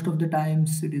 Most of the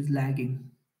times, it is lagging.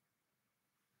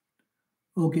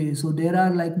 Okay, so there are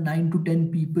like 9 to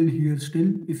 10 people here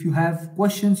still. If you have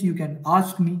questions, you can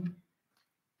ask me.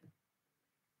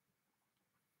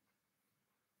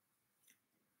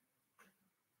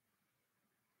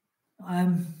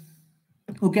 I'm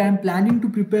okay. I'm planning to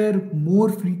prepare more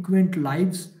frequent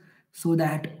lives so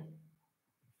that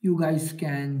you guys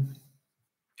can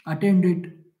attend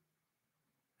it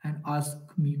and ask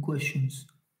me questions.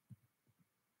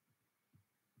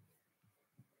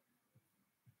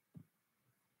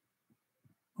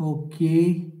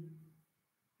 Okay.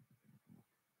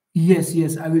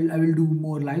 Yes, I will do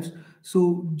more lives.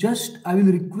 So just I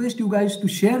will request you guys to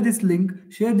share this link,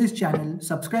 share this channel,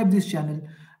 subscribe this channel,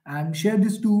 and share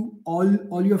this to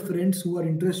all your friends who are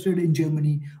interested in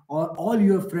Germany, or all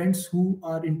your friends who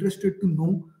are interested to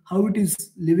know how it is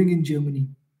living in Germany.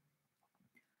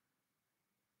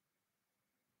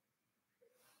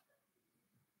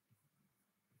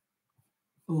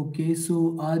 Okay,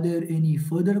 so are there any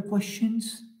further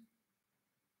questions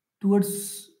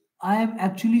towards? I am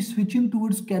actually switching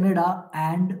towards Canada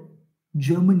and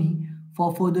Germany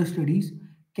for further studies.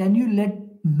 Can you let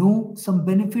know some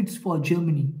benefits for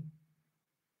Germany?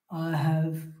 I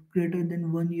have. greater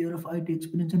than 1 year of IT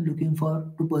experience and looking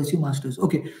for to pursue masters.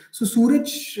 Okay, so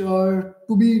Suraj,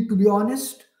 to be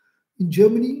honest, in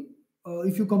Germany,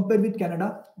 if you compare with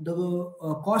Canada, the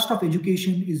cost of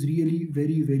education is really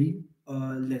very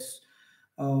less.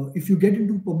 If you get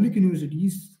into public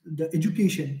universities, the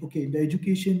education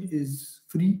is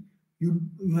free. You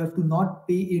have to not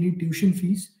pay any tuition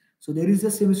fees. So there is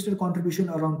a semester contribution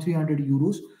around 300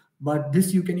 euros, but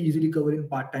this you can easily cover in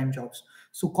part-time jobs.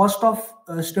 So cost of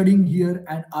studying here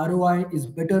and ROI is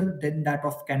better than that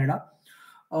of Canada.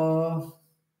 Uh,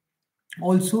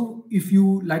 Also, if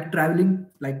you like traveling,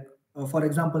 like for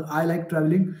example, I like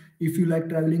traveling. If you like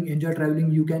traveling, enjoy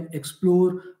traveling, you can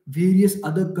explore various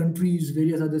other countries,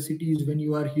 various other cities when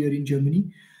you are here in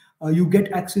Germany. You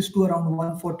get access to around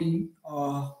 140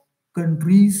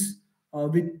 countries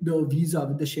with the visa,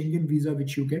 with the Schengen visa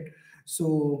which you get.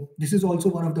 So this is also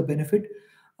one of the benefit.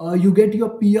 You get your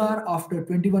PR after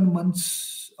 21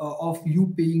 months of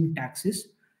you paying taxes.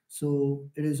 So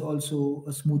it is also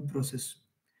a smooth process.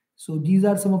 So these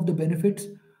are some of the benefits.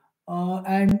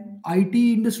 And IT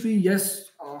industry,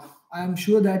 yes, I am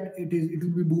sure that it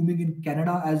will be booming in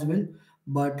Canada as well,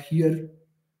 but here,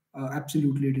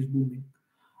 absolutely, it is booming.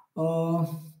 Uh,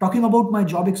 Talking about my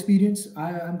job experience,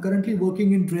 I am currently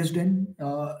working in Dresden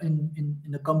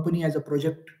in a company as a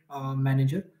project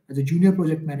manager, as a junior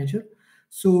project manager.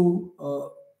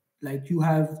 So, like you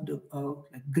have the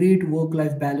like great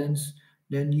work-life balance.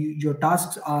 Then your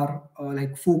tasks are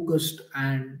like focused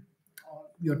and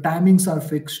your timings are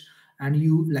fixed, and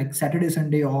you like Saturday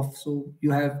Sunday off, so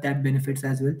you have that benefits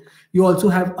as well. You also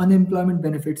have unemployment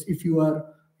benefits if you are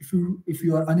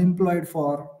unemployed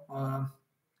for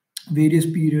various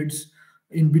periods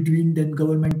in between, then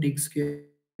government takes care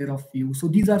of you. So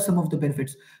these are some of the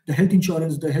benefits. The health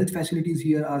insurance, the health facilities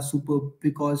here are superb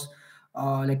because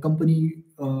like company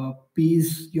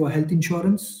pays your health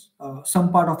insurance,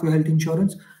 some part of your health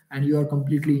insurance, and you are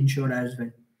completely insured as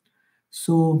well.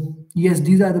 So yes,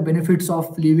 these are the benefits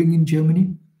of living in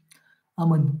Germany.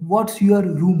 Aman, what's your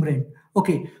room rent?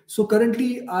 Okay, so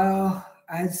currently,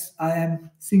 as I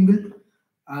am single,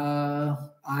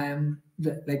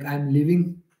 like I'm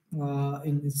living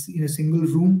in a single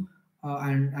room,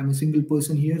 and I'm a single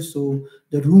person here. So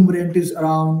the room rent is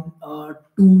around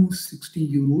 260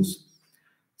 euros,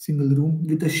 single room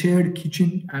with a shared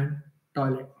kitchen and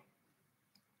toilet.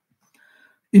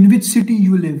 In which city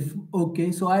you live?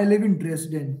 Okay, so I live in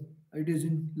Dresden. It is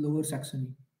in Lower Saxony.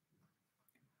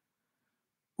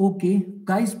 Okay,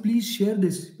 guys, please share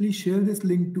this. Please share this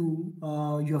link to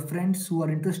your friends who are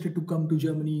interested to come to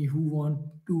Germany, who want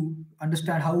to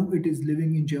understand how it is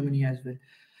living in Germany as well.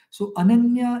 So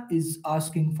Ananya is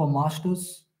asking for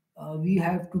masters. We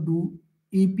have to do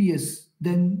APS,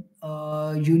 then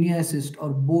Uni Assist, or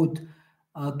both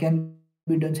can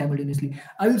be done simultaneously.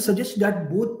 I will suggest that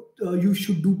both you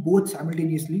should do both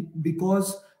simultaneously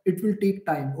because it will take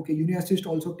time. Okay, Uni Assist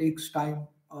also takes time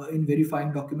in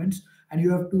verifying documents, and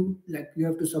you have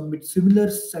to submit similar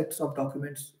sets of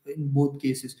documents in both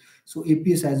cases, so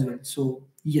APS as well. So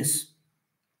yes.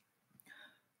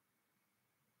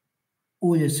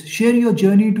 Oh yes, share your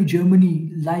journey to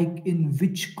Germany, like in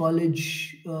which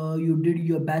college you did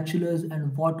your bachelors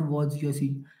and what was your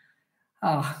C.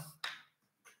 Ah,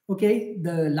 okay,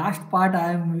 the last part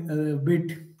I am a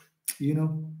bit, you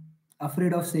know,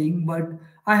 afraid of saying, but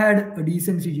I had a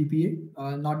decent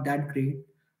CGPA, not that great,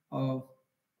 uh,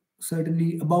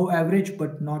 certainly above average,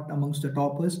 but not amongst the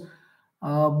toppers.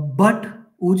 But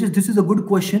Ojas, this is a good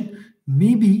question.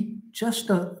 Maybe just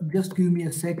give me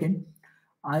a second.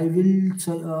 I will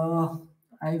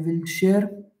I will share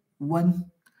one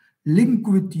link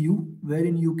with you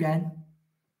wherein you can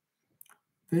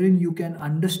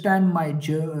understand my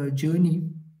journey.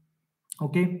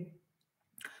 Okay,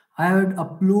 I had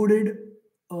uploaded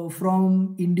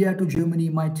from India to Germany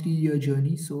my 3 year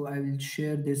journey. So I will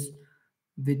share this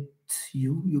with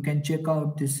you. You can check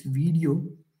out this video.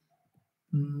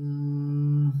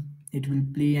 Mm, it will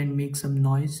play and make some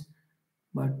noise,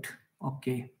 but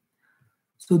okay.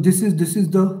 So this is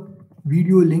the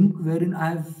video link wherein I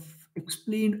have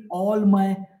explained all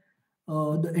my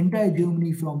the entire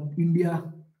Germany from India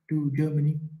to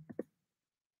Germany.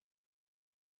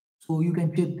 So you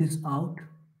can check this out.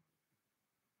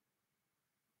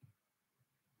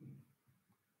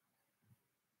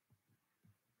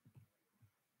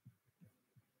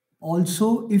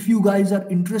 Also, if you guys are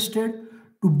interested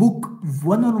to book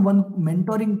one-on-one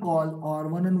mentoring call or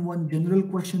one-on-one general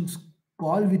questions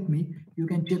call with me, you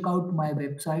can check out my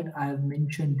website. I have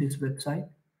mentioned this website.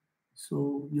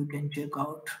 So you can check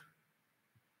out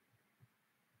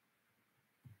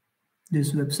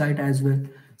this website as well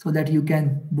so that you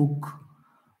can book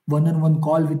one-on-one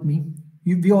call with me.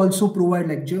 We also provide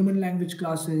like German language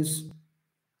classes.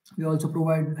 We also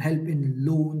provide help in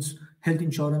loans, health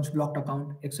insurance, blocked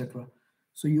account, etc.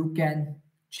 So you can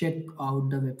check out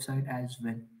the website as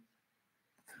well.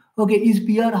 Okay, is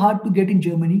PR hard to get in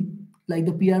Germany? Like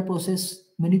the PR process,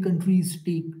 many countries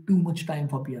take too much time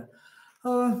for PR.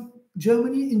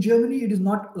 In Germany, it is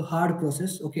not a hard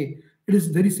process. Okay, it is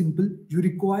very simple. You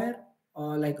require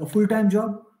like a full-time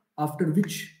job, after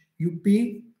which you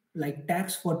pay like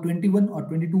tax for 21 or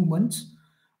 22 months,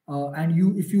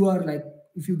 and if you are like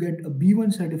if you get a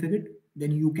B1 certificate,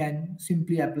 then you can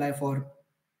simply apply for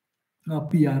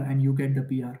PR and you get the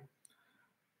PR.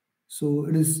 So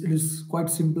it is quite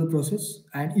simple process.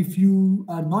 And if you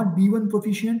are not B1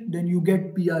 proficient, then you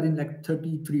get PR in like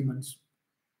 33 months.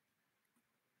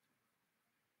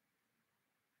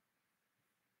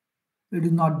 It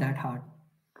is not that hard.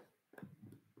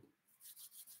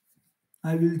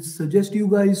 I will suggest you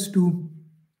guys to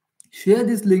share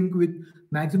this link with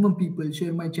maximum people,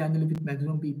 share my channel with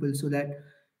maximum people so that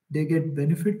they get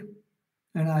benefit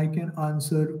and I can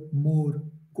answer more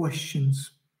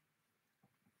questions.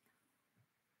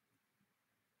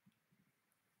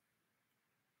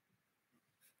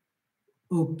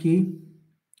 Okay.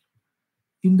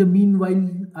 In the meanwhile,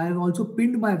 I have also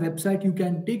pinned my website. You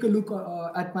can take a look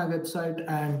at my website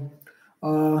and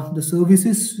the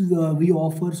services we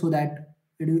offer so that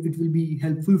it will be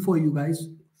helpful for you guys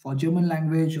for German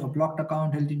language or blocked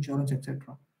account, health insurance,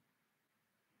 etc.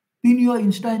 Pin your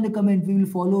Insta in the comment. We will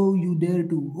follow you there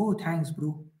too. Oh, thanks,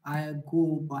 bro. I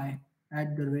go by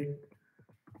at the rate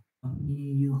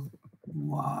Amey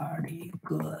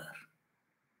Wadekar.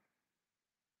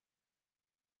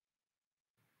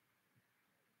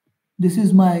 This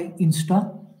is my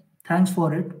Insta. Thanks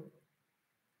for it.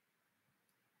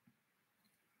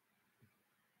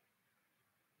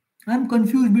 I'm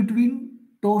confused between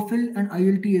TOEFL and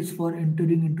IELTS for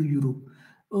entering into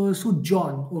Europe. So,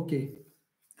 John, okay.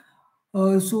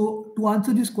 So to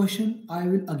answer this question, I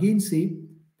will again say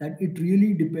that it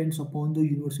really depends upon the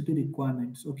university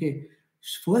requirements. Okay.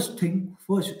 First,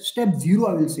 step zero,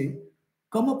 I will say,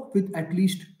 come up with at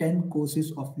least 10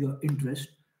 courses of your interest.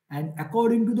 And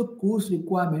according to the course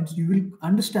requirements, you will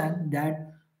understand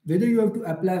that whether you have to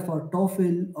apply for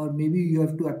TOEFL or maybe you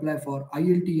have to apply for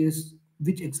IELTS,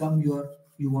 which exam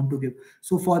you want to give.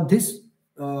 So for this,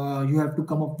 you have to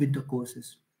come up with the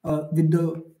courses, with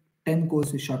the 10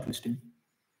 courses shortlisting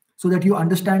so that you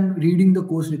understand reading the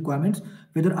course requirements,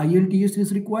 whether IELTS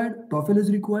is required, TOEFL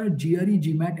is required, GRE,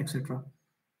 GMAT, etc.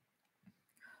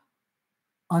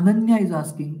 Ananya is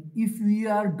asking if we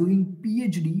are doing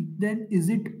PhD, then is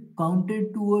it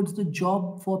counted towards the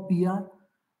job for PR?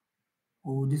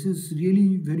 Oh, this is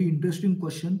really very interesting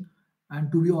question.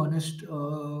 And to be honest,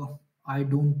 I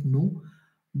don't know.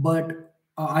 But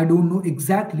I don't know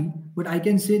exactly. But I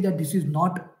can say that this is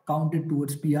not counted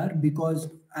towards PR because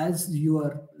as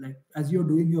you're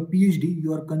doing your PhD,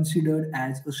 you are considered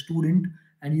as a student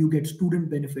and you get student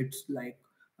benefits like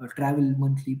a travel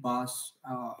monthly pass,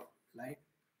 like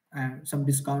and some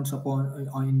discounts upon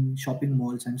in shopping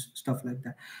malls and stuff like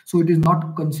that. So it is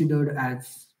not considered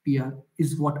as PR,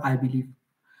 is what I believe.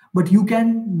 But you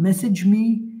can message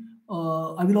me.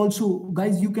 I will also,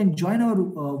 guys, you can join our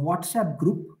WhatsApp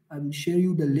group. I will share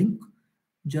you the link.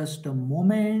 Just a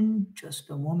moment,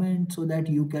 so that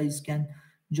you guys can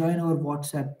join our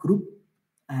WhatsApp group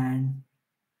and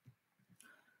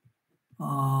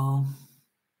uh,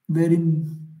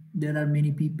 wherein there are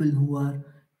many people who are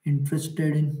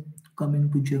interested in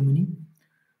coming to Germany.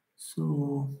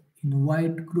 So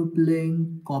invite group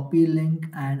link, copy link,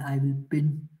 and I will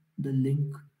pin the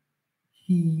link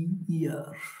here.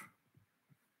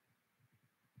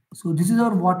 So this is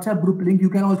our WhatsApp group link.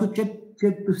 You can also check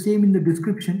the same in the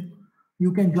description.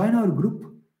 You can join our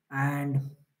group and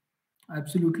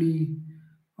absolutely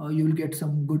you will get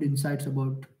some good insights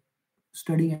about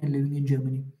studying and living in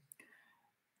Germany.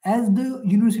 As the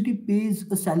university pays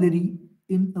a salary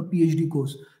in a PhD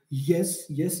course. Yes,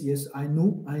 I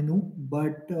know.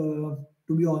 But to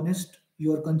be honest,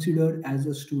 you are considered as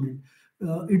a student.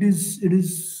 It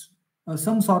is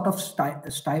some sort of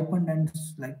stipend and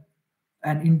like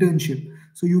an internship.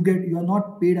 So you are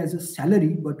not paid as a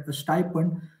salary, but a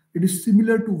stipend. It is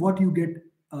similar to what you get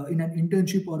in an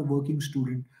internship or a working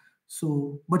student.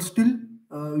 So, but still,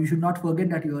 you should not forget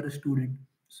that you are a student.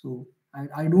 So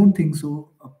I don't think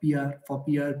so. A PR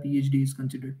PhD is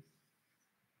considered.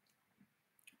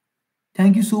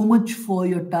 Thank you so much for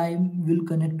your time. We'll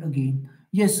connect again.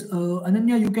 Yes,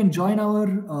 Ananya, you can join our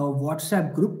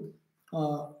WhatsApp group.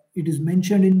 It is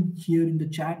mentioned in here in the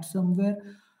chat somewhere.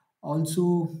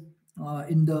 Also,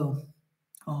 in the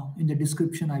in the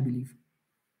description, I believe.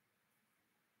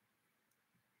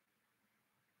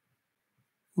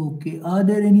 Okay, are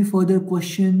there any further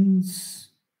questions?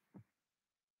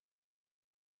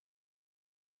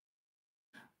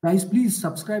 Guys, please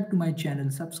subscribe to my channel.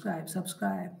 Subscribe,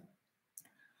 subscribe.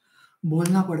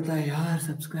 बोलना पड़ता है यार,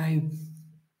 subscribe.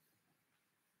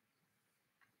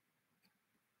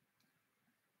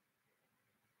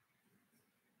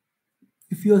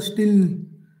 If you are still,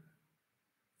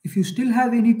 if you still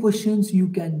have any questions, you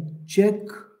can check.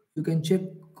 You can check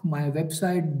my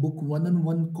website, book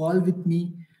one-on-one call with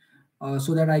me,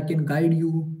 so that I can guide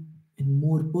you in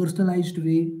more personalized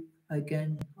way. I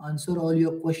can answer all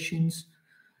your questions.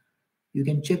 You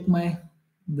can check my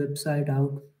website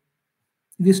out.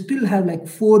 We still have like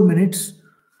 4 minutes.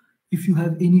 If you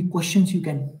have any questions, you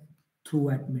can throw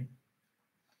at me.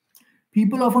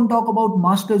 People often talk about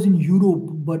masters in Europe,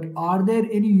 but are there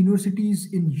any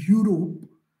universities in Europe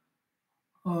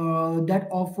that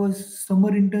offers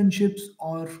summer internships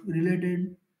or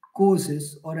related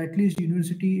courses, or at least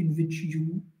university in which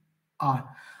you are?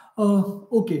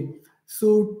 Okay,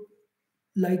 so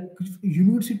like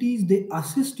universities, they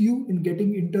assist you in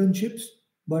getting internships,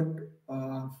 but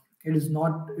uh, it is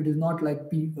not like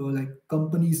people like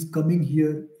companies coming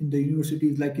here in the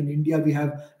universities. Like in India, we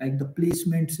have like the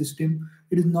placement system.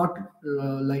 It is not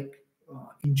like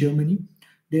in Germany.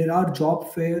 There are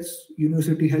job fairs.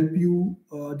 University help you.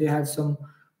 They have some.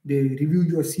 They review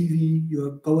your CV,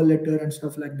 your cover letter, and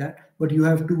stuff like that. But you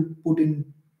have to put in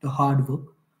the hard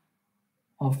work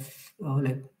of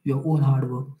like your own hard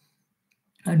work.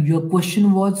 And your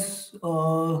question was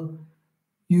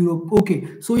Europe.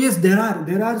 Okay, so yes, there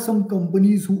are some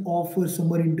companies who offer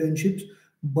summer internships,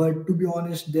 but to be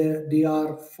honest, they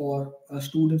are for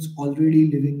students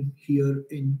already living here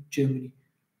in Germany.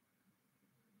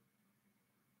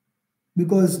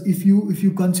 Because if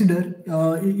you consider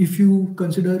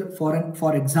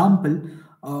for example,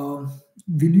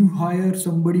 will you hire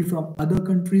somebody from other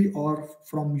country or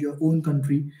from your own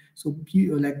country? So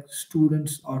like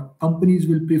students or companies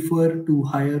will prefer to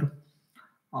hire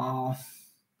uh,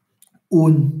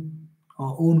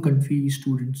 own country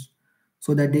students,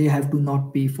 so that they have to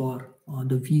not pay for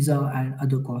the visa and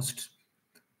other costs.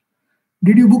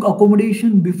 Did you book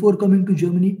accommodation before coming to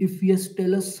Germany? If yes,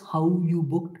 tell us how you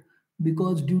booked,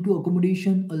 because due to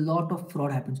accommodation, a lot of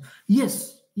fraud happens.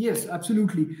 Yes, yes,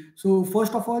 absolutely. So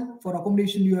first of all, for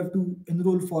accommodation, you have to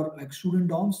enroll for like student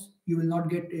dorms. You will not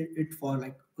get it for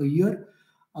like a year.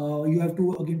 You have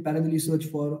to again parallelly search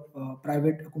for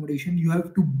private accommodation. You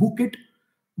have to book it,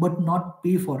 but not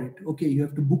pay for it. Okay, you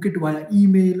have to book it via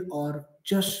email, or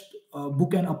just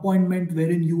book an appointment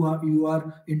wherein you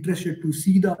are interested to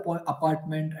see the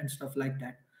apartment and stuff like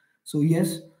that. So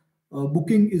yes,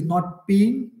 booking is not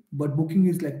paying, but booking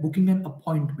is like booking an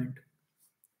appointment.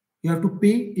 You have to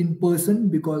pay in person,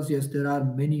 because yes, there are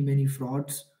many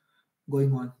frauds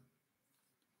going on.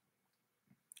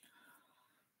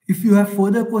 If you have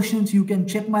further questions, you can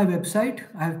check my website.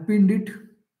 I have pinned it.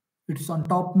 It's on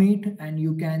top mate, and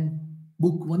you can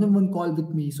book one-on-one call with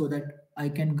me so that I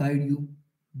can guide you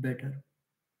better.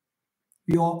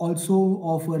 We also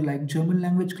offer like German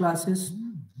language classes.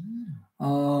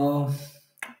 Uh,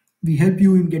 we help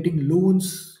you in getting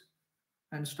loans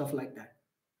and stuff like that.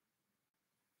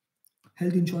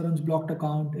 Health insurance, blocked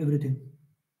account, everything.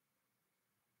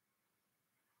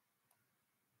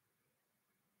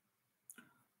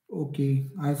 Okay,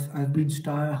 I've been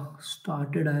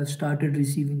started. I have started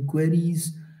receiving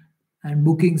queries and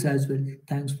bookings as well.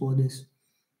 Thanks for this.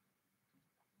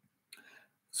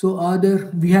 So are there?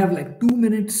 We have like 2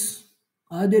 minutes.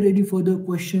 Are there any further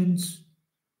questions?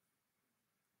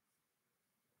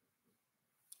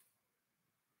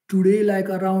 Today, like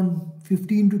around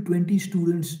 15 to 20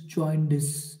 students joined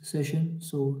this session.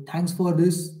 So thanks for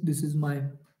this. This is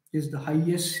the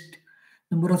highest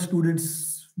number of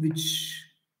students which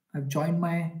have joined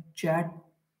my chat.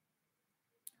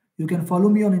 You can follow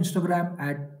me on Instagram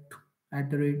at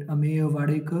the rate Amey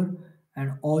Wadekar,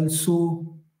 and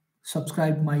also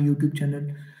subscribe my YouTube channel.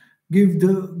 Give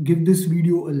this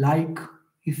video a like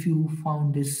if you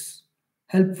found this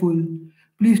helpful.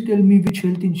 Please tell me which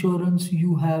health insurance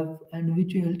you have and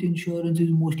which health insurance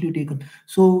is mostly taken.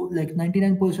 So like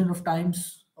 99% of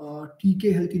times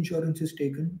TK health insurance is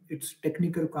taken. It's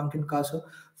technical Krankenkasse.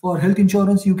 For health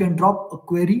insurance, you can drop a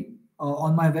query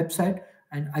on my website,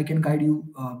 and I can guide you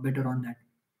better on that.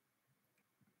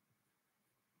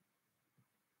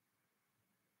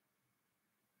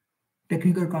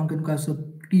 Technical Krankenkasse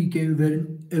TK,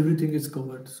 wherein everything is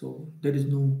covered. So there is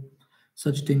no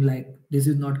such thing like this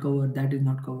is not covered, that is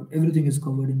not covered. Everything is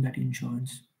covered in that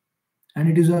insurance. And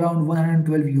it is around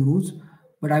 112 euros.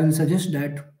 but I will suggest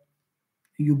that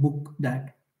you book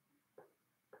that.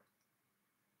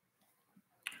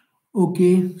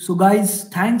 Okay, so guys,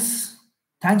 thanks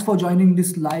for joining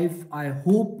this live. I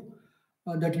hope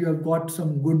that you have got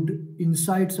some good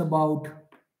insights about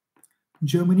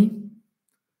Germany.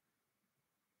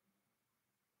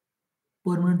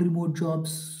 Permanent remote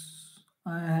jobs.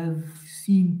 I have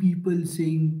seen people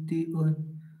saying they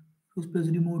earn plus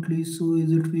remotely. So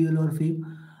is it real or fake?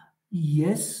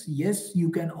 Yes, yes, you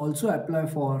can also apply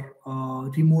for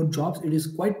remote jobs. It is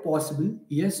quite possible.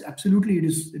 Yes, absolutely. It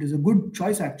is a good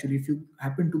choice actually. If you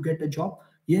happen to get a job,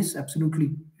 yes,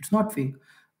 absolutely. It's not fake.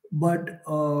 But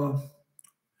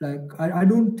I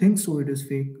don't think so it is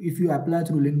fake. If you apply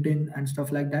through LinkedIn and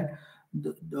stuff like that,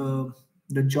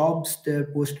 the jobs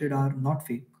they're posted are not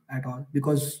fake at all,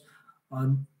 because uh,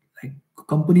 like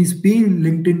companies pay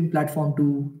LinkedIn platform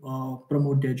to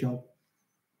promote their job.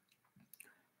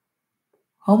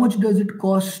 How much does it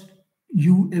cost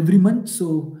you every month?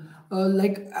 So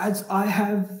like as I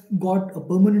have got a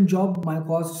permanent job, my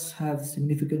costs have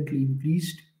significantly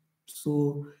increased.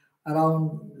 So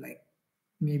around like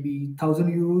maybe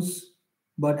 1,000 euros.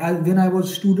 But when I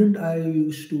was student, I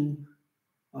used to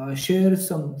share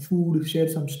some food, share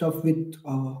some stuff with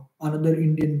another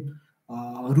Indian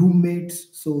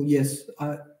roommates. So yes,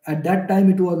 at that time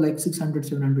it was like 600,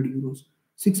 700 euros,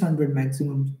 600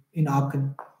 maximum in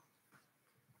Aachen.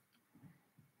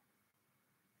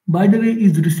 By the way,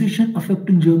 is recession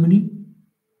affecting Germany?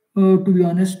 To be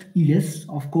honest, yes,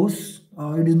 of course.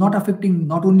 It is not affecting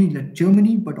not only like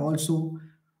Germany but also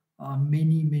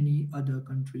many other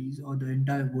countries or the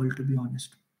entire world. To be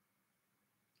honest,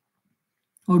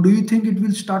 or do you think it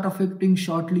will start affecting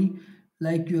shortly,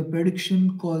 like your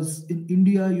prediction? Cause in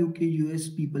India, UK, US,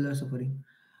 people are suffering.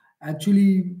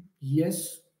 Actually,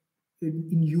 yes.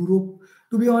 In Europe,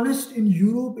 to be honest, in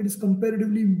Europe it is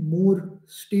comparatively more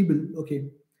stable. Okay,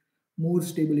 more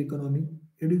stable economy.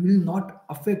 It will not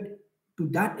affect to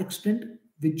that extent,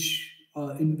 which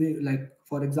like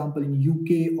for example in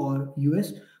UK or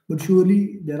US, but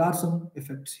surely there are some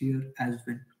effects here as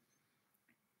well.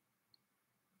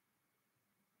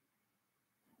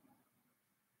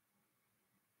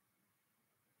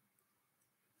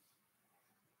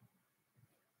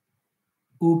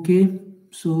 Okay,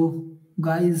 so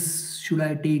guys, should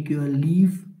I take your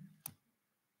leave?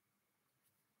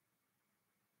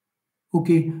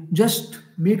 Okay, just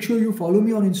make sure you follow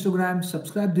me on Instagram,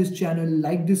 subscribe this channel,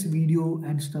 like this video,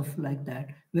 and stuff like that.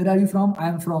 Where are you from? I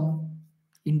am from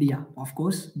India, of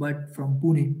course, but from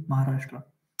Pune, Maharashtra.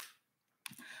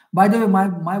 By the way, my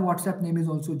WhatsApp name is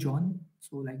also John,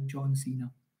 so like John Cena.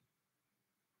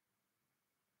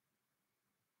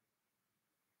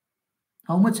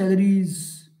 How much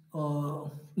salaries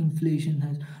inflation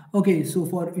has? Okay, so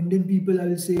for Indian people, I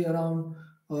will say around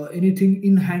anything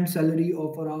in hand salary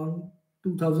of around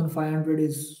 2,500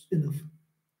 is enough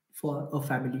for a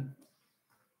family.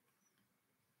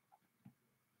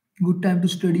 Good time to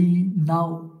study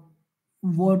now.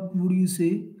 What would you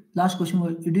say? Last question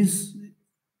was it is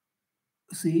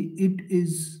say it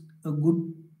is a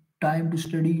good time to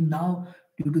study now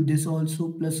due to this also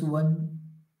plus one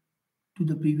to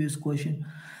the previous question.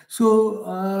 So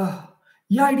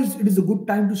yeah, it is a good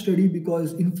time to study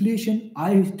because inflation.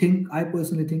 I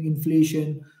personally think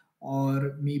inflation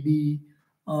or maybe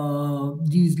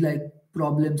these like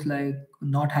problems like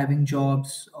not having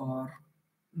jobs or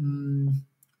mm,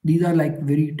 these are like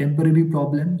very temporary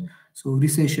problems. So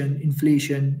recession,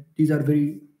 inflation, these are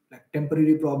very like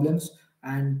temporary problems,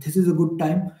 and this is a good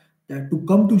time that to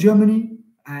come to Germany,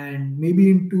 and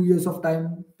maybe in 2 years of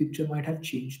time, picture might have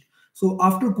changed. So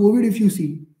after COVID, if you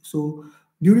see, so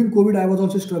during COVID, I was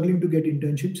also struggling to get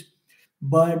internships,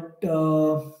 but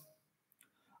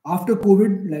after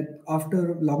COVID, like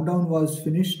after lockdown was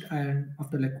finished and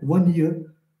after like 1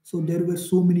 year, so there were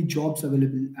so many jobs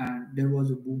available and there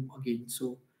was a boom again.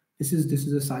 So this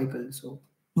is a cycle. So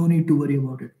no need to worry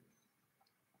about it.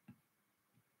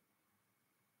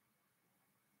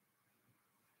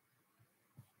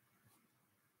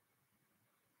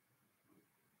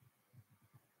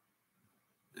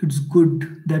 It's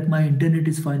good that my internet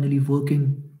is finally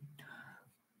working.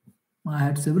 I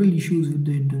had several issues with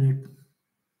the internet.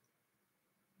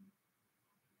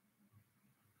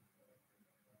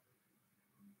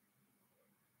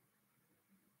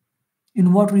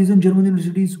 In what reason German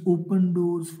universities open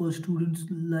doors for students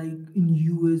like in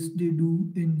US they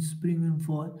do in spring and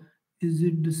fall? Is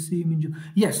it the same in Germany?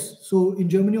 Yes. So in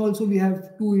Germany also we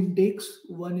have two intakes.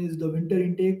 One is the winter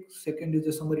intake, second is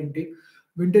the summer intake.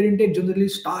 Winter intake generally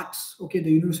starts, okay,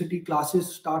 the university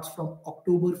classes starts from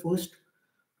October 1st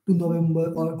to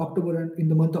November or October, and in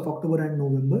the month of October and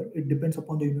November. It depends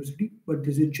upon the university, but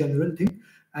this is general thing.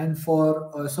 And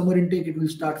for summer intake, it will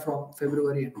start from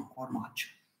February or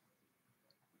March.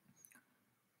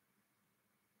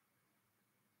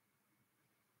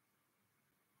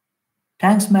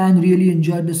 Thanks, man. Really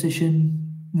enjoyed the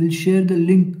session. We'll share the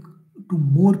link to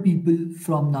more people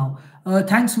from now.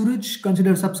 Thanks, Suraj.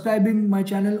 Consider subscribing my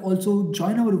channel. Also,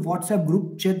 join our WhatsApp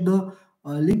group. Check the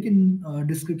link in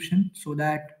description so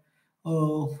that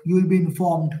you will be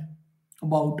informed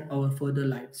about our further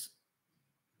lives.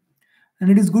 And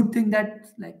it is good thing that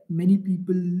like many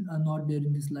people are not there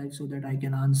in this life so that I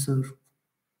can answer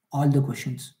all the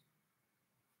questions.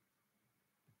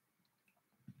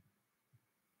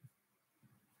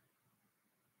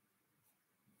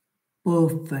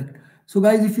 Perfect. So,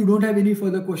 guys, if you don't have any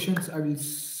further questions, I will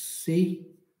say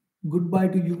goodbye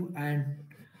to you and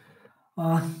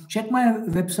check my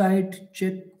website,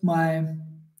 check my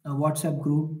WhatsApp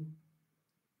group.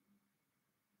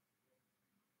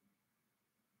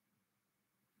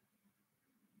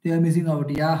 They are missing out.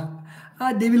 Yeah,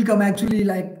 they will come. Actually,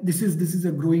 like this is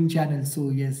a growing channel,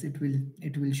 so yes, it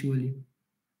will surely.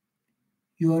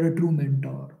 You are a true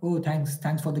mentor. Oh, thanks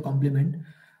for the compliment.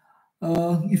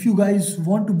 If you guys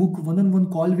want to book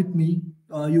one-on-one call with me,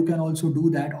 you can also do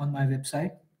that on my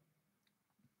website.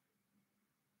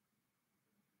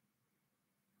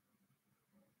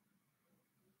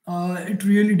 It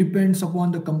really depends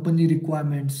upon the company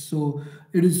requirements. So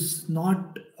it is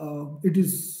not. It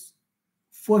is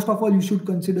first of all you should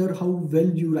consider how well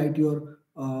you write your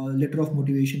letter of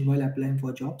motivation while applying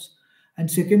for jobs. And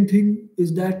second thing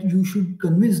is that you should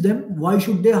convince them why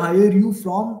should they hire you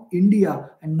from India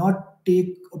and not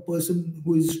take a person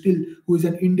who is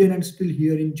an Indian and still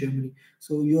here in Germany.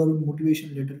 So your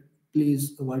motivation letter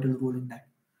plays a vital role in that.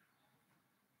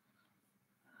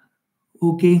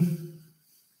 Okay,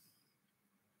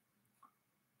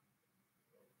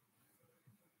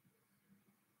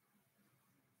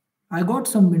 I got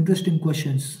some interesting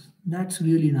questions. That's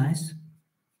really nice.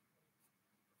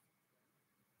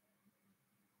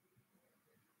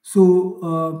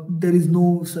 So there is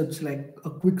no such like a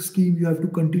quick scheme. You have to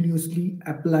continuously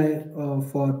apply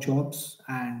for jobs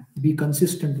and be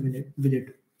consistent with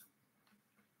it.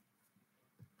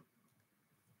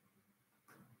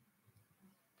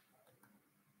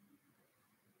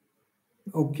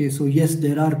 Okay, so yes,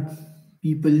 there are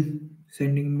people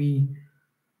sending me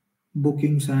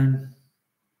bookings and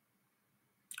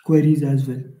queries as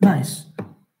well. Nice.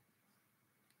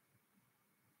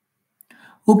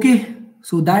 Okay,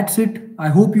 so that's it. I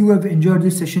hope you have enjoyed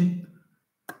this session.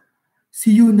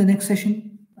 See you in the next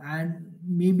session, and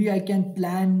maybe I can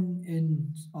plan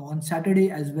in on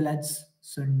Saturday as well as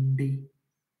Sunday.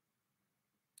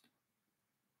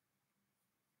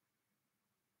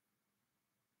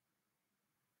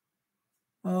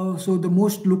 So the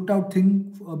most looked out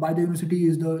thing by the university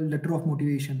is the letter of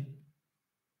motivation.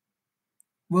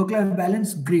 Work life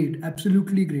balance, great,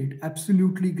 absolutely great,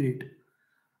 absolutely great.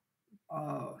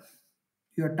 Uh,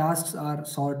 your tasks are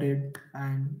sorted,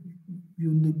 and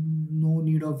no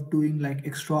need of doing like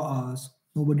extra hours.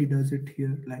 Nobody does it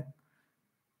here. Like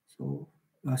so,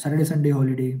 Saturday Sunday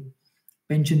holiday,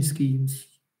 pension schemes,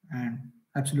 and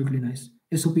absolutely nice.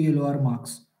 SOP LOR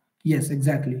marks. Yes,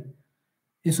 exactly.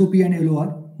 SOP and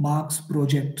LOR marks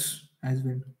projects as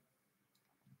well.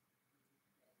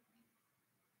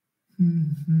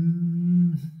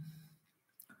 Mhm.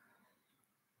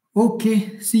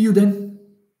 Okay, see you then.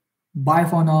 Bye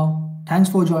for now. Thanks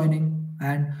for joining.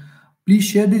 And please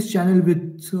share this channel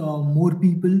with more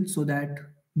people so that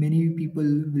many people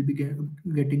will be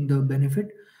getting the benefit.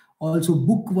 Also,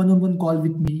 book one on one call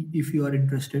with me if you are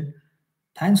interested.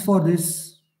 Thanks for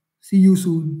this. See you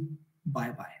soon.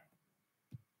 Bye bye.